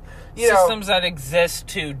accusations and, you systems know, that exist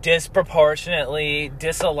to disproportionately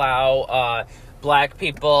disallow black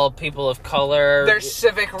people, people of color, their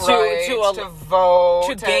civic rights, to vote,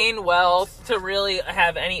 to gain wealth, to really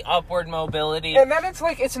have any upward mobility. And then it's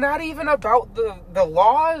like, it's not even about the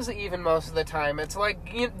laws even most of the time. It's like,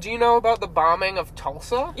 do you know about the bombing of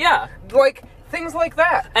Tulsa? Yeah. Like, things like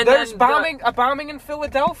that. And there's then a bombing in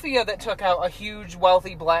Philadelphia that took out a huge,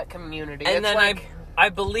 wealthy black community. And it's then like, I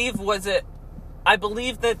believe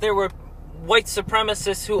that there were white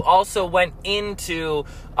supremacists who also went into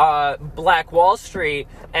Black Wall Street,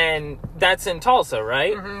 and that's in Tulsa,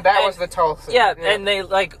 right? that was the Tulsa. Yeah, and they,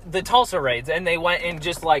 like, the Tulsa raids, and they went and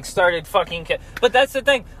just, like, started fucking... But that's the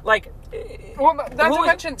thing, like... Well, not to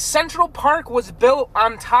mention, Central Park was built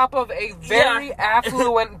on top of a very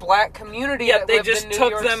affluent black community. Yeah, that they lived just in New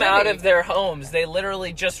took York them City. out of their homes. They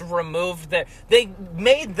literally just removed their... They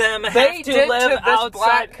made them have They to did live to this outside...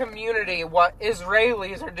 black community what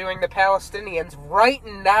Israelis are doing to Palestinians right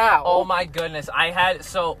now. Oh my goodness! I had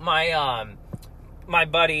my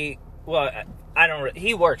buddy. Well,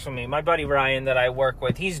 he works with me. My buddy Ryan that I work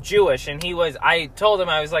with. He's Jewish, and I told him,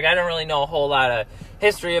 I was like, I don't really know a whole lot of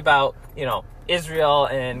history about Israel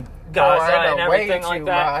and Gaza and everything like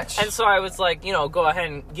that. Much. And so I was like, go ahead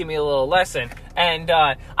and give me a little lesson. And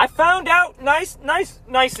I found out nice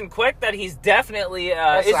and quick that he's definitely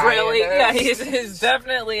Israeli. Yeah, he's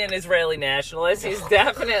definitely an Israeli nationalist. He's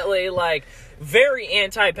definitely like very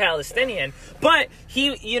anti-Palestinian. But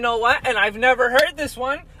you know what? And I've never heard this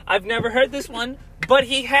one, but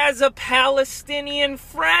he has a Palestinian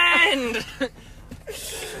friend.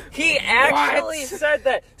 He actually said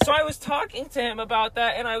that. So I was talking to him about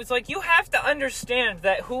that, and I was like, you have to understand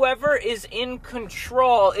that whoever is in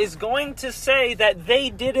control is going to say that they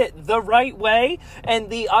did it the right way, and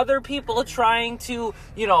the other people trying to,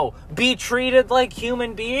 be treated like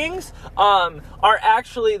human beings, are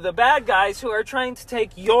actually the bad guys who are trying to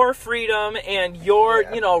take your freedom and your,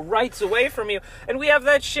 rights away from you. And we have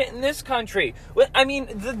that shit in this country. I mean,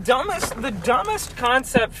 the dumbest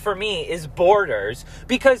concept for me is borders,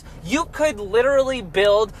 because you could literally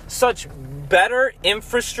build such better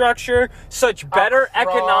infrastructure, such better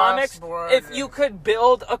economics, if you could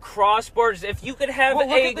build across borders, if you could have a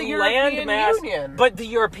landmass. But the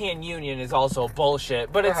European Union is also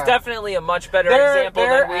bullshit, but it's definitely a much better example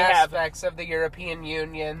than we have. There are aspects of the European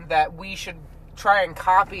Union that we should try and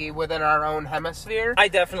copy within our own hemisphere. I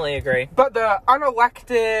definitely agree. But the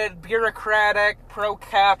unelected, bureaucratic,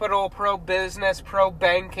 pro-capital, pro-business,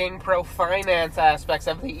 pro-banking, pro-finance aspects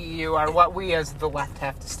of the EU are what we as the left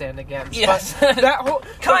have to stand against. Yes. But that whole...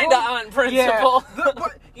 Kind of on principle. Yeah,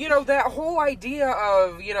 but, that whole idea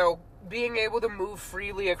of, being able to move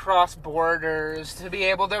freely across borders, to be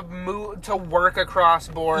able to work across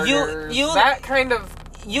borders, that kind of...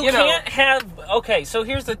 You can't have... Okay, so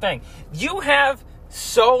here's the thing. You have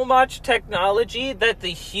so much technology that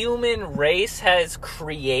the human race has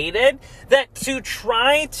created that to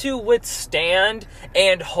try to withstand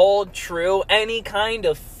and hold true any kind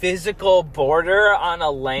of physical border on a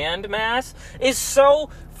landmass is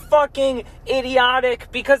so fucking idiotic,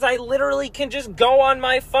 because I literally can just go on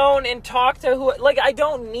my phone and talk to I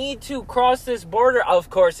don't need to cross this border. Of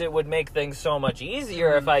course, it would make things so much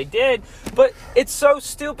easier if I did, but it's so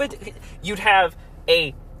stupid. You'd have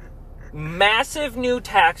a massive new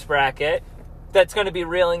tax bracket that's going to be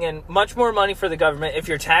reeling in much more money for the government if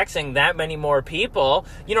you're taxing that many more people.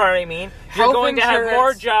 You know what I mean? You're going to have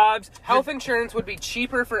more jobs. Health insurance would be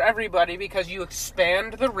cheaper for everybody because you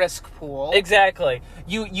expand the risk pool. Exactly.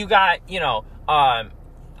 You got,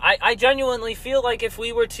 I genuinely feel like if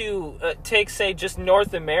we were to take, say, just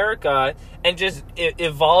North America and just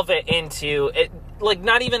evolve it into,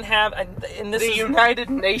 not even have... United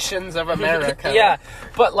Nations of America. Yeah,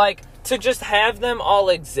 but, to just have them all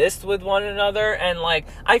exist with one another. And, like,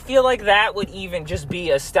 I feel like that would even just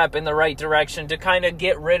be a step in the right direction to kind of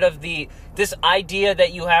get rid of this idea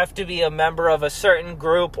that you have to be a member of a certain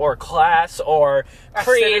group or class or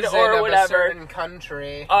creed or whatever, a certain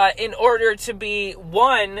country, in order to be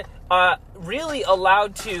really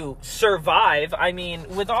allowed to survive. I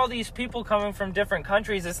mean, with all these people coming from different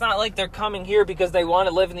countries, it's not like they're coming here because they want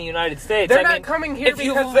to live in the United States. They're not coming here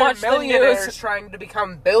because they're millionaires trying to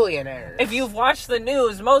become billionaires. If you've watched the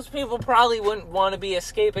news, most people probably wouldn't want to be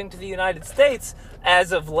escaping to the United States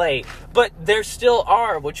as of late, but there still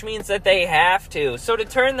are, which means that they have to. So to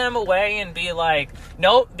turn them away and be like,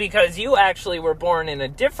 nope, because you actually were born in a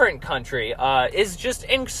different country, is just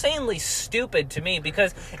insanely stupid to me,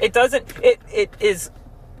 because it is,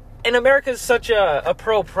 and America's such a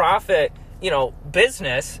pro-profit,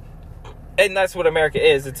 business, and that's what America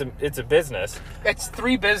is. It's a business. It's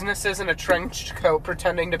three businesses in a trench coat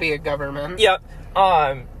pretending to be a government. Yep.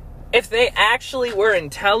 If they actually were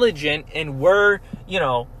intelligent and were,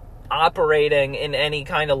 operating in any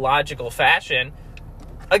kind of logical fashion,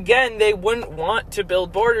 again, they wouldn't want to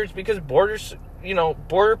build borders, because borders,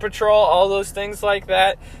 border patrol, all those things like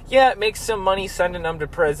that, yeah, it makes some money sending them to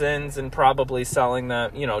prisons and probably selling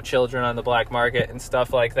them, children on the black market and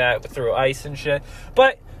stuff like that through ICE and shit.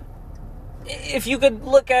 But if you could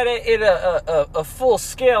look at it in a full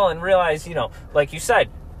scale and realize, like you said,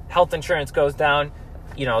 health insurance goes down,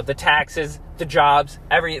 the taxes, the jobs,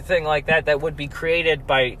 everything like that would be created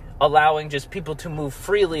by allowing just people to move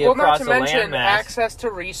freely across a landmass. Not to mention access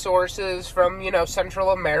to resources from,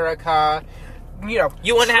 Central America, you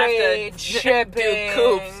wouldn't trade, have to shipping,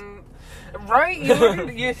 do coups.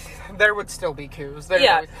 Right? There would still be coups. Did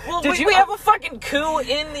we have a fucking coup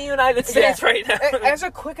in the United States right now. As a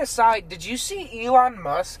quick aside, did you see Elon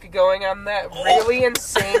Musk going on that really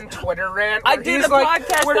insane Twitter rant? I did a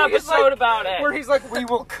podcast episode about it. Where he's like, we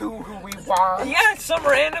will coup who we want. Yeah, some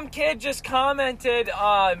random kid just commented,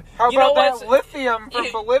 how about that lithium from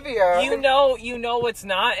Bolivia? You know what's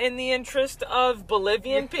not in the interest of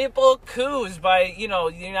Bolivian people? Coups by,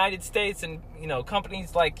 the United States and,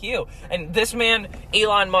 companies like you. And this man,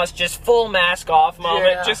 Elon Musk, just full mask off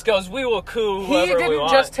moment, just goes, we will coup whoever we want. He didn't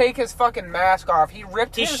just take his fucking mask off. He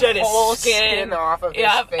ripped his whole skin off of his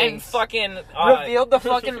face. And fucking... revealed the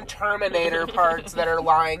fucking Terminator parts that are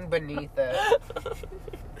lying beneath it.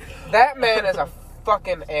 That man is a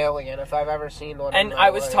fucking alien if I've ever seen one. And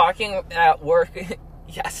I was talking at work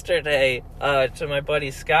yesterday to my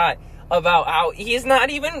buddy Scott about how he's not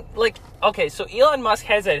even, okay, so Elon Musk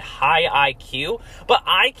has a high IQ, but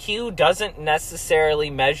IQ doesn't necessarily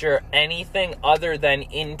measure anything other than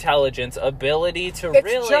intelligence, ability to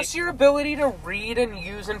It's just your ability to read and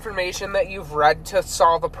use information that you've read to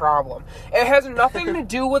solve a problem. It has nothing to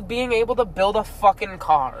do with being able to build a fucking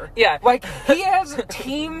car. Yeah. He has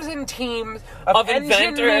teams and teams of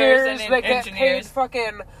engineers that get paid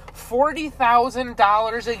fucking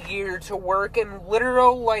 $40,000 a year to work in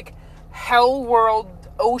literal, hell world,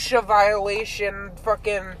 OSHA violation,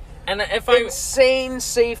 fucking insane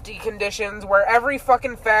safety conditions where every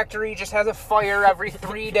fucking factory just has a fire every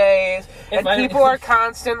 3 days, and people are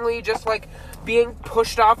constantly just being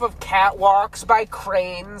pushed off of catwalks by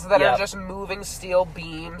cranes that are just moving steel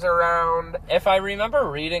beams around. If I remember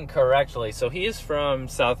reading correctly, so he is from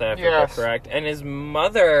South Africa, correct? And his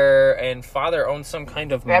mother and father owned some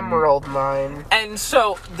kind of emerald mine. And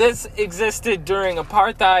so this existed during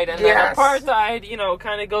apartheid, and then apartheid,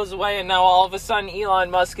 kind of goes away, and now all of a sudden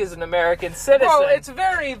Elon Musk is an American citizen. Well, it's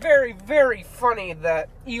very, very, very funny that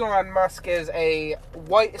Elon Musk is a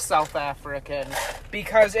white South African,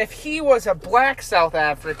 because if he was a black South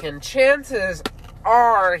African, chances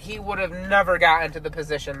are he would have never gotten to the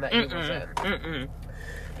position that he was in.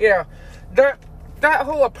 That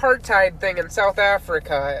whole apartheid thing in South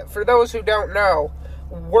Africa, for those who don't know,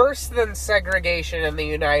 worse than segregation in the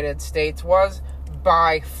United States was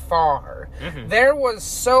by far. There was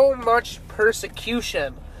so much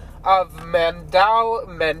persecution of Mandela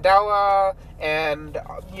and,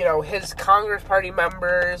 his Congress Party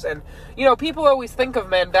members. And, people always think of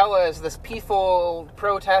Mandela as this peaceful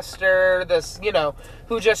protester, this,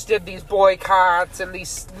 who just did these boycotts and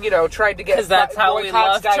these, tried to get... Because that's how we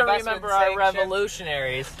love to remember our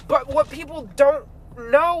revolutionaries. But what people don't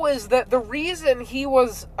know is that the reason he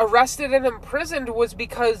was arrested and imprisoned was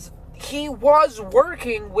because he was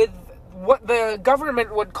working with what the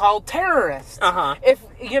government would call terrorists.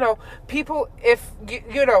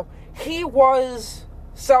 He was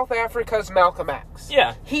South Africa's Malcolm X.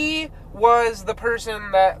 Yeah. He was the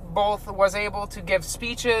person that both was able to give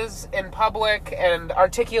speeches in public and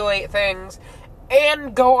articulate things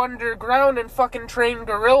and go underground and fucking train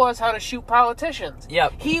guerrillas how to shoot politicians.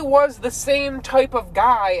 Yep. He was the same type of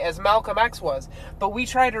guy as Malcolm X was, but we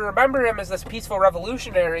try to remember him as this peaceful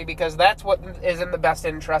revolutionary because that's what is in the best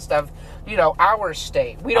interest of, our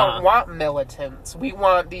state. We don't want militants. We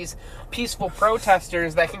want these peaceful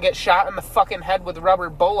protesters that can get shot in the fucking head with rubber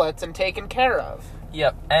bullets and taken care of.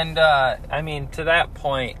 Yep. And, to that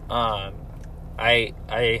point, I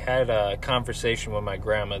had a conversation with my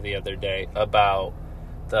grandma the other day about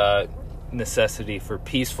the necessity for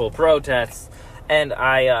peaceful protests. And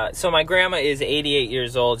so my grandma is 88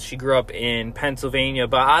 years old. She grew up in Pennsylvania,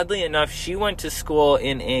 but oddly enough, she went to school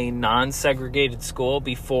in a non-segregated school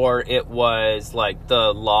before it was,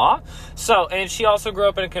 the law. So, and she also grew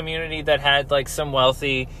up in a community that had, some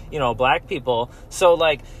wealthy, black people. So,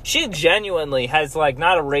 she genuinely has,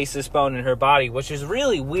 not a racist bone in her body, which is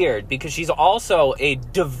really weird because she's also a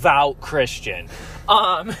devout Christian.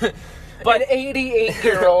 But an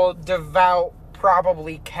 88-year-old devout,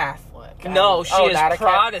 probably Catholic. No, she is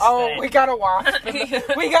Protestant. Oh, we got a wasp.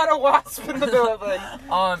 We got a wasp in the building.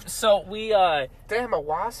 So we, Damn, a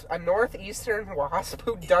wasp? A northeastern wasp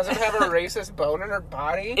who doesn't have a racist bone in her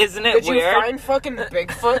body? Isn't it weird? Did you find fucking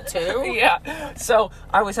Bigfoot, too? Yeah. So,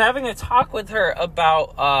 I was having a talk with her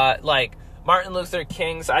about, Martin Luther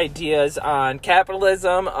King's ideas on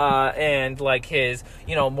capitalism, and his,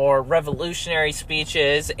 more revolutionary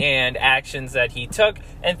speeches and actions that he took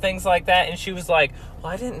and things like that. And she was like,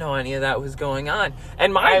 well, I didn't know any of that was going on.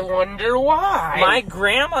 And I wonder why. My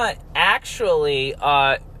grandma actually,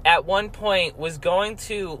 at one point was going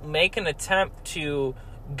to make an attempt to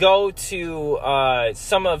go to,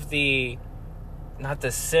 some of the, not the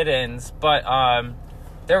sit-ins, but,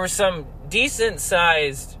 there were some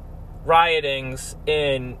decent-sized riotings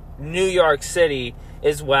in New York City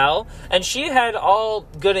as well, and she had all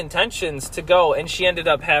good intentions to go, and she ended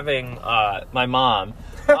up having my mom.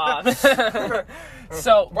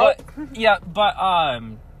 So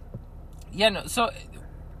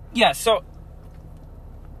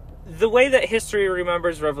the way that history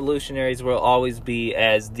remembers revolutionaries will always be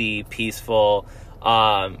as the peaceful,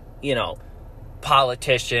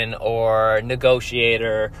 politician or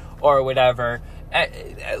negotiator or whatever.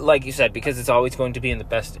 Like you said, because it's always going to be in the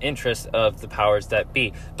best interest of the powers that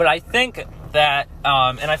be. But I think that,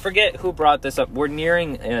 and I forget who brought this up, we're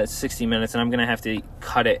nearing 60 minutes, and I'm going to have to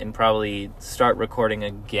cut it and probably start recording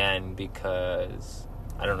again, because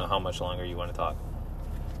I don't know how much longer you want to talk.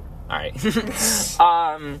 Alright.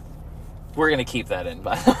 We're going to keep that in,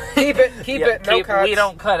 by the way. Keep it, no cuts. We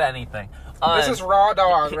don't cut anything. This is raw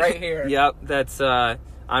dog right here. Yep, that's,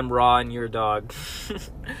 I'm raw and you're dog.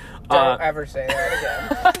 Don't ever say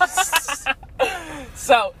that again.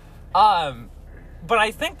 So, but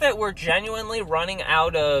I think that we're genuinely running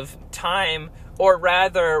out of time, or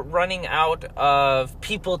rather running out of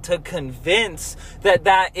people to convince that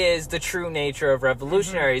that is the true nature of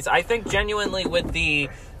revolutionaries. I think genuinely with the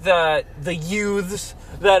youths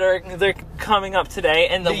they're coming up today,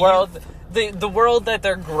 and the world that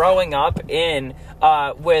they're growing up in,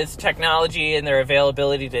 with technology and their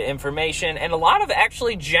availability to information, and a lot of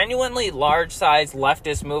actually genuinely large-sized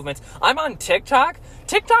leftist movements. I'm on TikTok.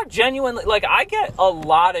 TikTok genuinely, I get a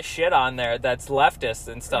lot of shit on there that's leftist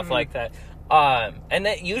and stuff like that. And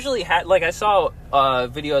that usually had, I saw a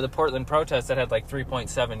video of the Portland protest that had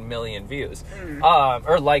 3.7 million views.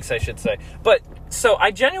 Or likes, I should say. But, so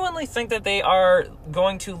I genuinely think that they are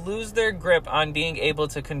going to lose their grip on being able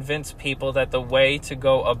to convince people that the way to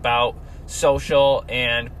go about social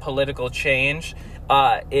and political change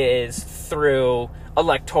is through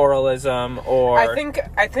electoralism, or I think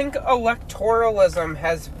electoralism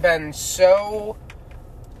has been so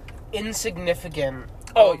insignificant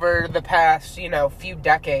over the past, few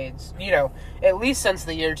decades. At least since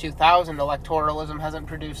the year 2000, electoralism hasn't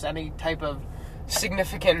produced any type of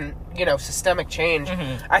significant, systemic change.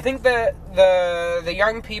 I think that the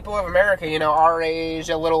young people of America, our age,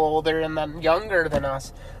 a little older, and then younger than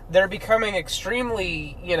us, they're becoming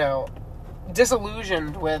extremely,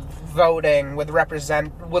 disillusioned with voting, with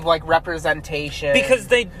representation, because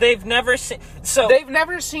they've never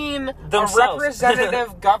seen themselves. A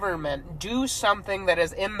representative government do something that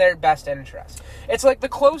is in their best interest. It's the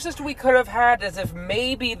closest we could have had is if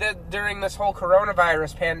maybe during this whole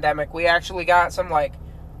coronavirus pandemic we actually got some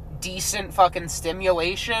decent fucking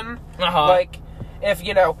stimulation. If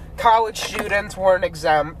college students weren't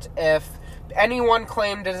exempt, if anyone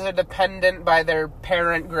claimed as a dependent by their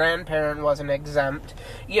grandparent wasn't exempt,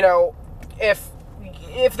 if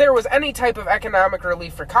there was any type of economic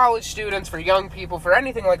relief for college students, for young people, for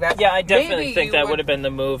anything like that. Yeah, I definitely think that would have been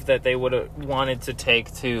the move that they would have wanted to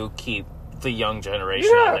take to keep the young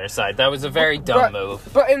generation Yeah. on their side. That was a very dumb move.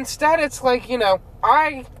 But instead, it's like,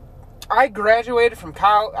 I graduated from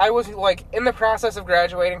college. I was, like, in the process of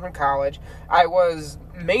graduating from college. I was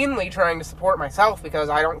mainly trying to support myself because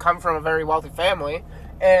I don't come from a very wealthy family.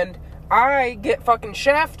 And I get fucking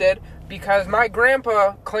shafted because my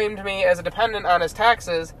grandpa claimed me as a dependent on his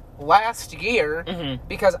taxes last year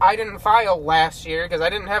because I didn't file last year because I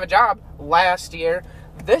didn't have a job last year.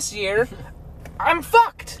 This year, I'm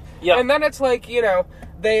fucked. Yep. And then it's like, the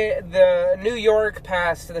New York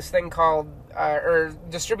passed this thing called, or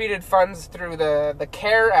distributed funds through the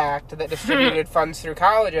CARE Act that distributed funds through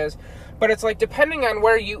colleges. But it's like, depending on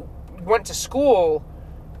where you went to school,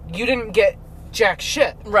 you didn't get jack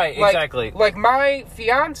shit. Right, exactly. Like, my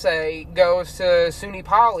fiance goes to SUNY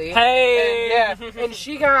Poly. Hey! And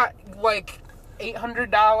she got, like,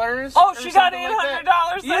 $800. Oh, she got $800. Like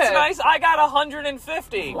That's yeah. nice. I got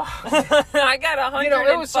 $150. Wow. I got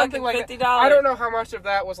 $150. It was something like that. I don't know how much of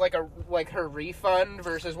that was like her refund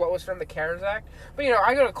versus what was from the CARES Act. But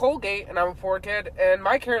I go to Colgate and I'm a poor kid, and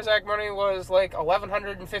my CARES Act money was like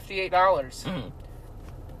 $1,158.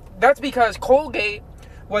 That's because Colgate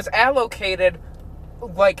was allocated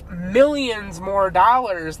like millions more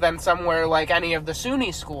dollars than somewhere like any of the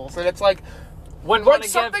SUNY schools, and it's like.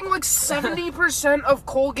 Something like 70% of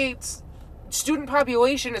Colgate's student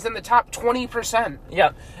population is in the top 20%.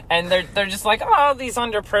 Yeah, and they're just like, oh, these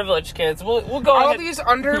underprivileged kids. We'll go All ahead. these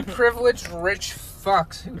underprivileged rich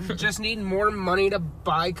fucks who just need more money to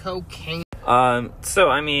buy cocaine. So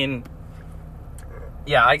I mean,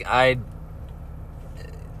 yeah, I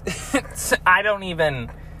don't even.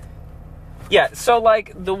 Yeah, so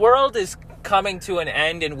like the world is coming to an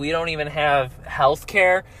end, and we don't even have health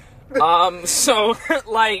care. So,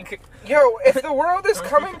 like... Yo, if the world is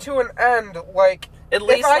coming to an end, like... At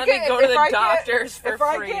least let me go to the doctors for free, If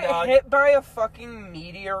I get dog. hit by a fucking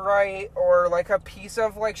meteorite or, like, a piece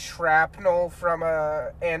of, like, shrapnel from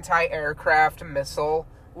a anti-aircraft missile,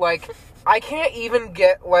 like, I can't even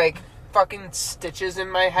get, like, fucking stitches in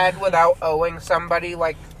my head without owing somebody,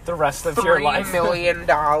 like... The rest of your life. $3 million.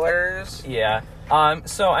 Yeah.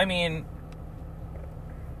 So, I mean...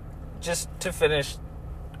 Just to finish...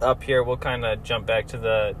 up here, we'll kind of jump back to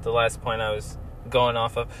the last point I was going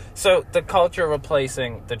off of. So, the culture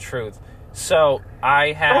replacing the truth. So,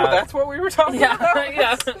 I have... Oh, that's what we were talking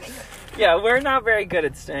about? Yeah, we're not very good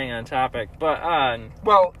at staying on topic, but,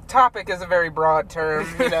 Well, topic is a very broad term,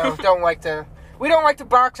 we don't like to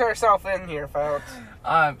box ourselves in here, folks.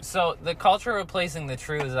 So, the culture replacing the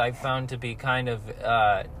truth I've found to be kind of,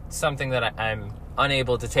 something that I'm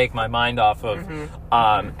unable to take my mind off of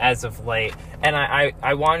as of late. And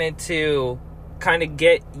I wanted to kind of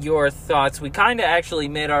get your thoughts. We kind of actually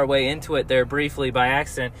made our way into it there briefly by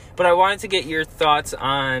accident, but I wanted to get your thoughts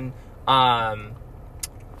on...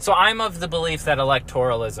 So I'm of the belief that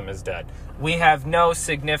electoralism is dead. We have no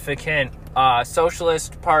significant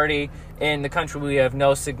socialist party in the country. We have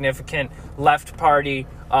no significant left party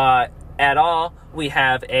at all. We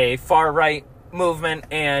have a far-right movement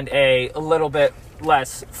and a little bit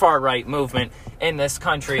less far-right movement in this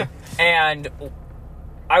country. And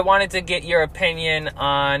I wanted to get your opinion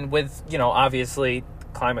on, with, obviously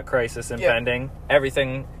climate crisis impending,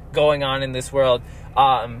 everything going on in this world.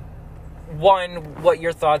 One, what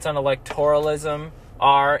your thoughts on electoralism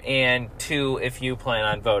are, and two, if you plan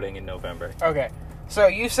on voting in November. Okay. So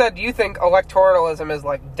you said you think electoralism is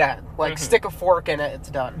like dead. Like stick a fork in it, it's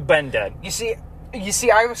done. Been dead. You see,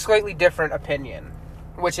 I have a slightly different opinion,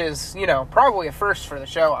 which is, probably a first for the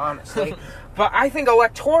show, honestly. But I think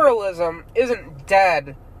electoralism isn't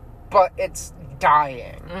dead, but it's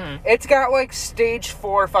dying. It's got, like, stage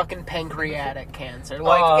 4 fucking pancreatic cancer.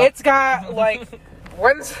 Like, it's got, like,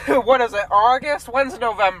 what is it, August? When's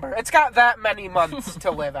November? It's got that many months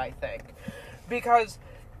to live, I think. Because...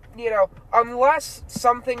 unless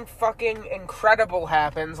something fucking incredible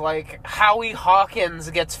happens, like Howie Hawkins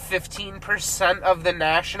gets 15% of the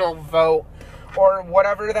national vote, or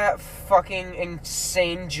whatever that fucking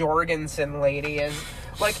insane Jorgensen lady is,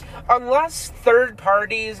 like, unless third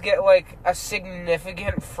parties get, like, a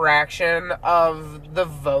significant fraction of the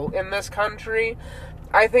vote in this country,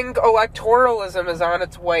 I think electoralism is on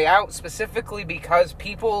its way out, specifically because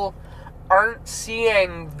people aren't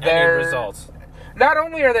seeing their... Any results. Not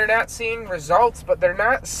only are they not seeing results, but they're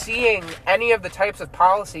not seeing any of the types of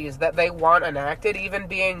policies that they want enacted even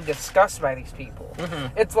being discussed by these people.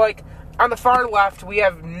 It's like, on the far left, we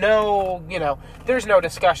have no, there's no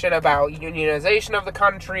discussion about unionization of the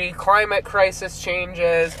country, climate crisis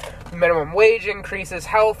changes, minimum wage increases,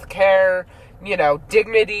 health care,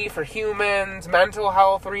 dignity for humans, mental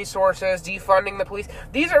health resources, defunding the police.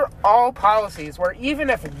 These are all policies where even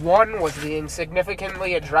if one was being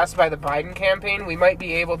significantly addressed by the Biden campaign, we might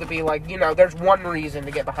be able to be like, there's one reason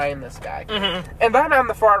to get behind this guy. Mm-hmm. And then on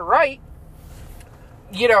the far right,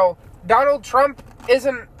 Donald Trump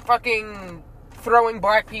isn't fucking throwing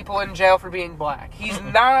black people in jail for being black. He's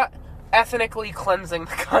not ethnically cleansing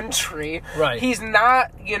the country. Right. He's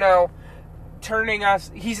not,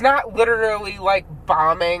 he's not literally like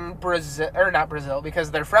bombing Brazil, or not Brazil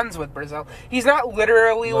because they're friends with Brazil. He's not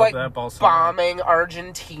literally Love that, bombing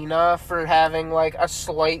Argentina for having like a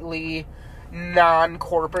slightly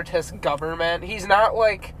non-corporatist government. He's not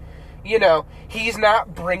like, he's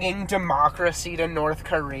not bringing democracy to North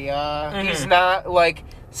Korea. Mm-hmm. He's not like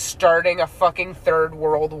starting a fucking third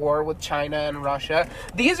world war with China and Russia.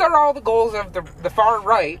 These are all the goals of the far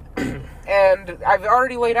right. And I've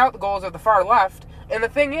already laid out the goals of the far left. And the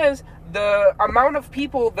thing is, the amount of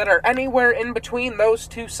people that are anywhere in between those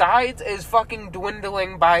two sides is fucking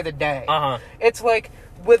dwindling by the day. Uh-huh. It's like,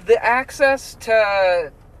 with the access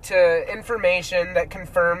to information that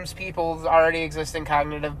confirms people's already existing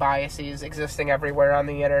cognitive biases existing everywhere on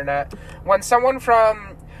the internet, when someone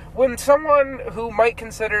who might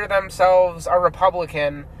consider themselves a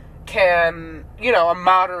Republican can, a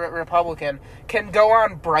moderate Republican, can go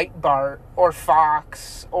on Breitbart or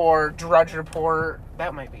Fox or Drudge Report.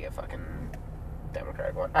 That might be a fucking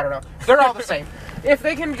Democratic one. I don't know. They're all the same. If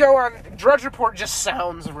they can go on... Drudge Report just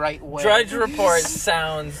sounds right-wing. Drudge Report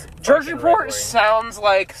sounds... Drudge Report sounds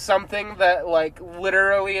like something that, like,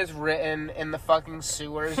 literally is written in the fucking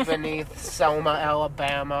sewers beneath Selma,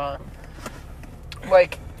 Alabama.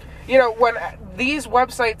 Like, when these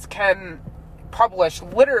websites can publish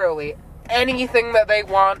literally anything that they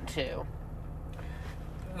want to,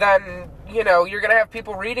 then, you're going to have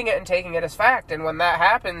people reading it and taking it as fact. And when that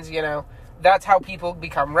happens, that's how people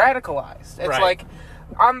become radicalized. It's right. like,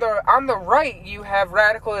 on the right, you have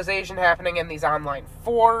radicalization happening in these online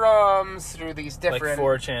forums, through these different...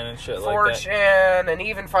 Like 4chan and shit 4chan, like that. and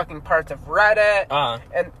even fucking parts of Reddit.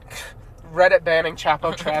 And Reddit banning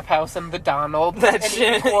Chapo Trap House and the Donald. That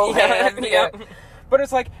shit. Yeah. But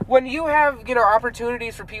it's like, when you have,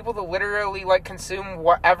 opportunities for people to literally, like, consume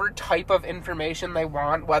whatever type of information they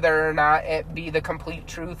want, whether or not it be the complete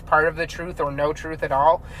truth, part of the truth, or no truth at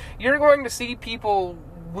all, you're going to see people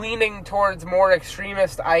leaning towards more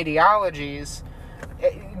extremist ideologies,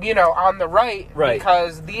 on the right.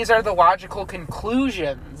 Because these are the logical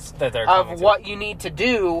conclusions that they're of what you need to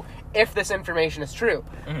do if this information is true.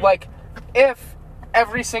 Mm-hmm. Like, if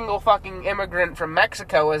every single fucking immigrant from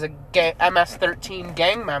Mexico is a MS-13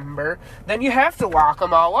 gang member, then you have to lock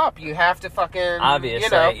them all up. You have to fucking...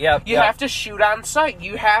 Obviously, you have to shoot on sight.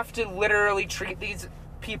 You have to literally treat these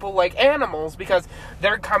people like animals because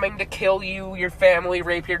they're coming to kill you, your family,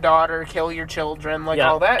 rape your daughter, kill your children,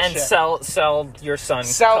 all that and shit. And sell your son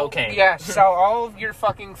cocaine. Yeah, sell all of your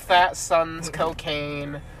fucking fat son's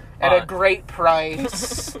cocaine at a great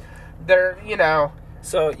price. They're,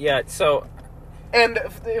 And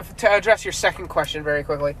to address your second question very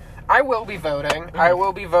quickly, I will be voting. Mm-hmm. I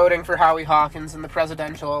will be voting for Howie Hawkins in the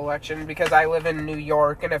presidential election because I live in New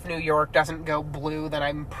York, and if New York doesn't go blue, then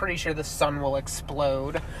I'm pretty sure the sun will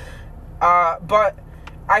explode. But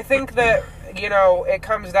I think that, it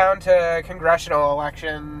comes down to congressional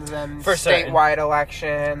elections and statewide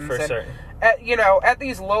elections. For certain. At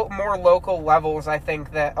these more local levels, I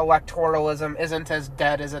think that electoralism isn't as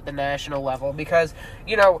dead as at the national level because,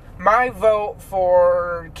 my vote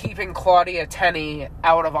for keeping Claudia Tenney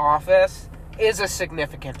out of office is a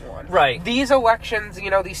significant one. Right. These elections,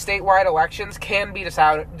 these statewide elections can be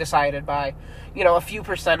decided by, a few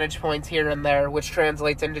percentage points here and there, which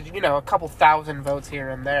translates into, a couple thousand votes here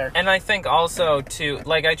and there. And I think also,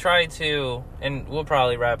 I try to, and we'll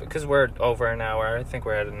probably wrap it, because we're over an hour. I think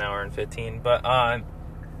we're at an hour and 15. But I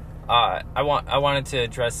wanted to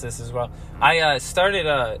address this as well. I started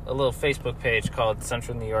a little Facebook page called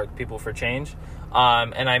Central New York People for Change.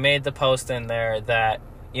 And I made the post in there that,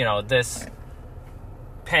 this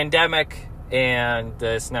pandemic and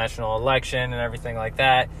this national election and everything like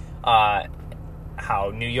that,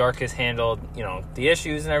 how New York has handled, the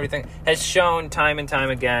issues and everything, has shown time and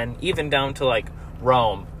time again, even down to,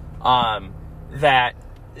 Rome, that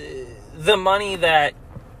the money that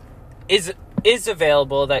is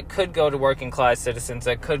available, that could go to working class citizens,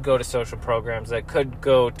 that could go to social programs, that could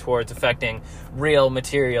go towards affecting real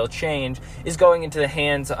material change, is going into the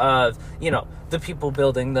hands of, the people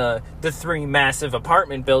building the 3 massive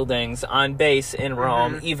apartment buildings on base in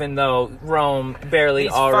Rome, even though Rome barely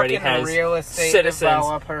already has real estate citizens.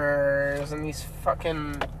 Developers and these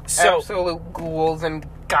fucking absolute ghouls and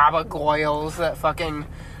gabagoyles that fucking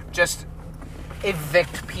just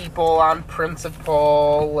evict people on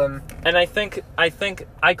principle. And I think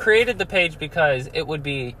I created the page because it would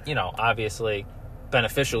be, obviously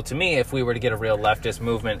beneficial to me if we were to get a real leftist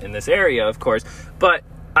movement in this area, of course. But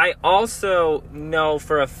I also know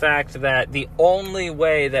for a fact that the only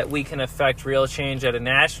way that we can affect real change at a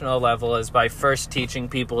national level is by first teaching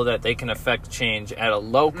people that they can affect change at a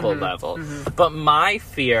local level. But my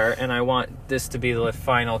fear, and I want this to be the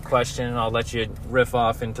final question, and I'll let you riff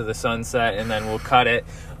off into the sunset and then we'll cut it.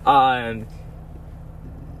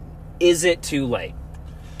 Is it too late?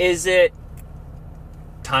 Is it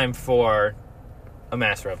time for a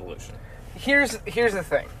mass revolution? Here's the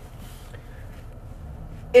thing.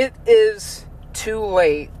 It is too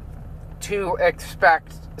late to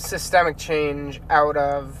expect systemic change out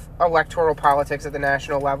of electoral politics at the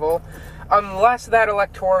national level unless that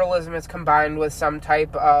electoralism is combined with some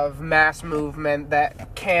type of mass movement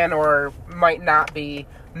that can or might not be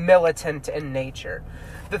militant in nature.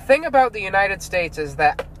 The thing about the United States is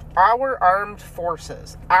that our armed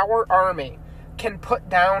forces, our army, can put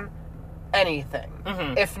down anything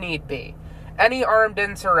if need be. Any armed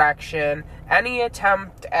insurrection, any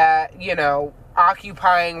attempt at,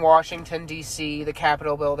 occupying Washington, D.C., the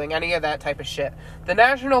Capitol building, any of that type of shit. The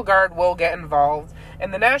National Guard will get involved,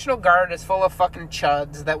 and the National Guard is full of fucking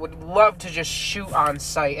chuds that would love to just shoot on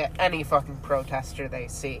sight at any fucking protester they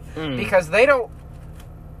see. Because they don't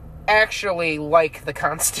actually like the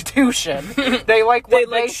Constitution. They like what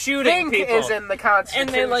they shooting think people is in the Constitution.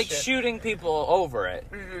 And they like shooting people over it.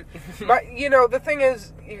 But, the thing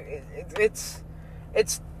is, it's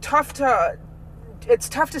tough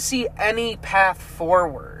to see any path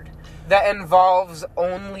forward that involves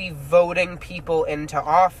only voting people into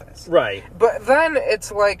office. Right. But then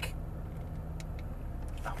it's like...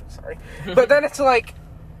 Oh, sorry. But then it's like,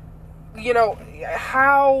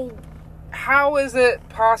 how is it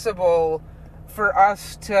possible for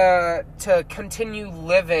us to continue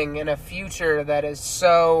living in a future that is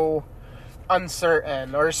so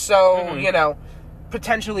uncertain or so,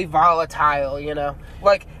 potentially volatile,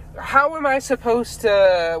 Like, how am I supposed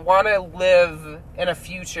to want to live in a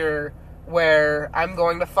future where I'm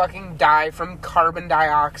going to fucking die from carbon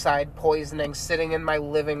dioxide poisoning sitting in my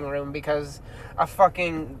living room because a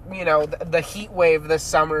fucking, the heat wave this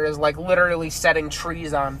summer is like literally setting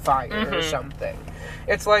trees on fire or something.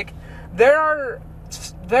 It's like there are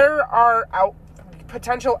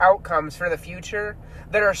potential outcomes for the future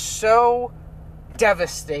that are so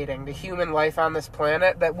devastating to human life on this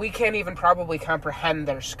planet that we can't even probably comprehend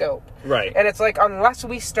their scope. Right. And it's like, unless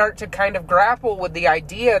we start to kind of grapple with the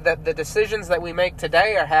idea that the decisions that we make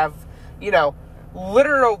today have,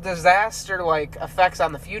 literal disaster-like effects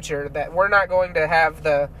on the future, that we're not going to have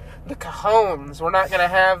the cajones, we're not going to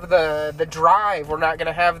have the drive, we're not going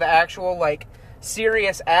to have the actual,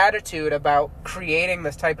 serious attitude about creating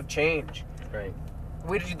this type of change. Right.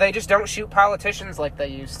 They just don't shoot politicians like they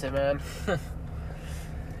used to, man.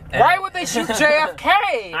 Why would they shoot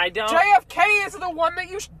JFK? I don't... JFK is the one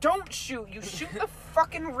that you don't shoot. You shoot the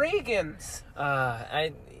fucking Reagans.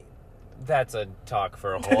 That's a talk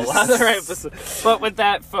for a whole other episode. But with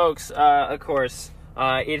that, folks, of course,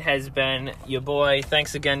 it has been your boy.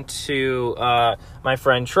 Thanks again to my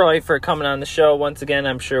friend Troy for coming on the show. Once again,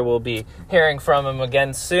 I'm sure we'll be hearing from him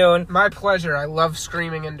again soon. My pleasure. I love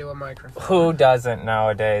screaming into a microphone. Who doesn't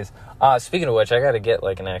nowadays? Speaking of which, I got to get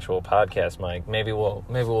an actual podcast mic. Maybe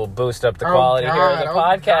we'll boost up the quality here. There's a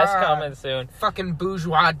podcast coming soon. Fucking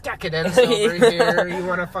bourgeois decadence over here. You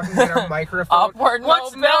want to fucking get a microphone? Upward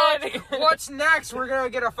mobility. What's next? We're gonna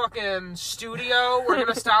get a fucking studio. We're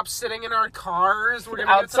gonna stop sitting in our cars. We're gonna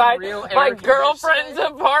outside get some real my air girlfriend's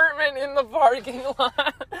apartment in the parking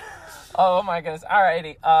lot. Oh my goodness.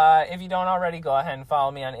 Alrighty. If you don't already, go ahead and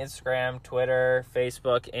follow me on Instagram, Twitter,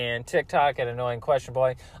 Facebook, and TikTok at Annoying Question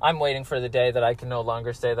Boy. I'm waiting for the day that I can no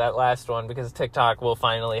longer say that last one because TikTok will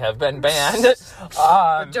finally have been banned.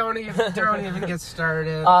 Don't even get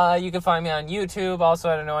started. You can find me on YouTube, also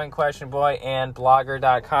at Annoying Question Boy, and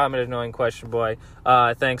blogger.com at Annoying Question Boy.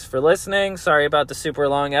 Thanks for listening. Sorry about the super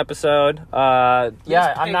long episode. I'm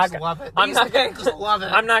not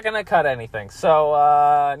gonna cut anything.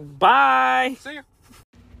 So, bye. See ya.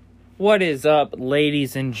 What is up,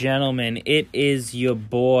 ladies and gentlemen? It is your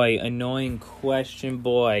boy, Annoying Question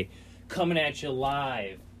Boy, coming at you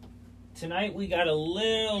live. Tonight we got a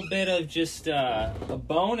little bit of just a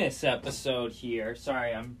bonus episode here.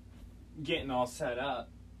 Sorry, I'm getting all set up.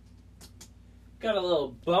 Got a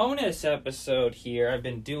little bonus episode here. I've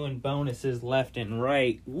been doing bonuses left and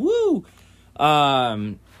right. Woo!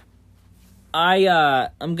 I'm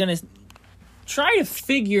gonna try to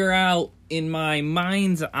figure out in my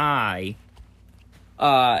mind's eye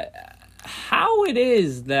how it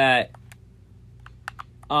is that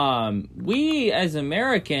we as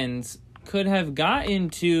Americans could have gotten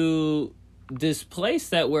to this place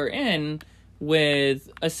that we're in with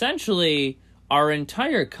essentially our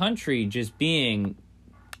entire country just being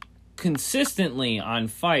consistently on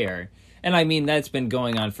fire. And I mean, that's been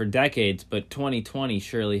going on for decades, but 2020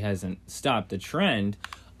 surely hasn't stopped the trend.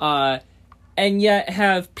 And yet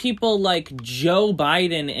have people like Joe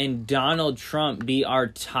Biden and Donald Trump be our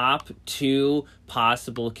top two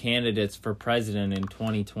possible candidates for president in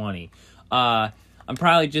 2020. I'm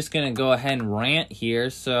probably just going to go ahead and rant here,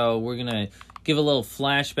 so we're going to give a little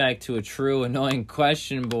flashback to a true annoying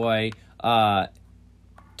question boy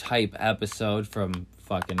type episode from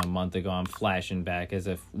fucking a month ago. I'm flashing back as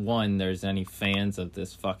if, one, there's any fans of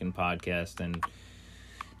this fucking podcast, and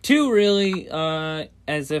two, really,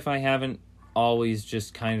 as if I haven't always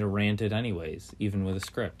just kind of ranted anyways, even with a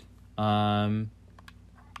script.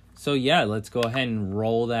 So yeah, let's go ahead and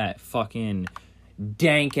roll that fucking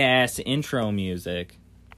dank ass intro music.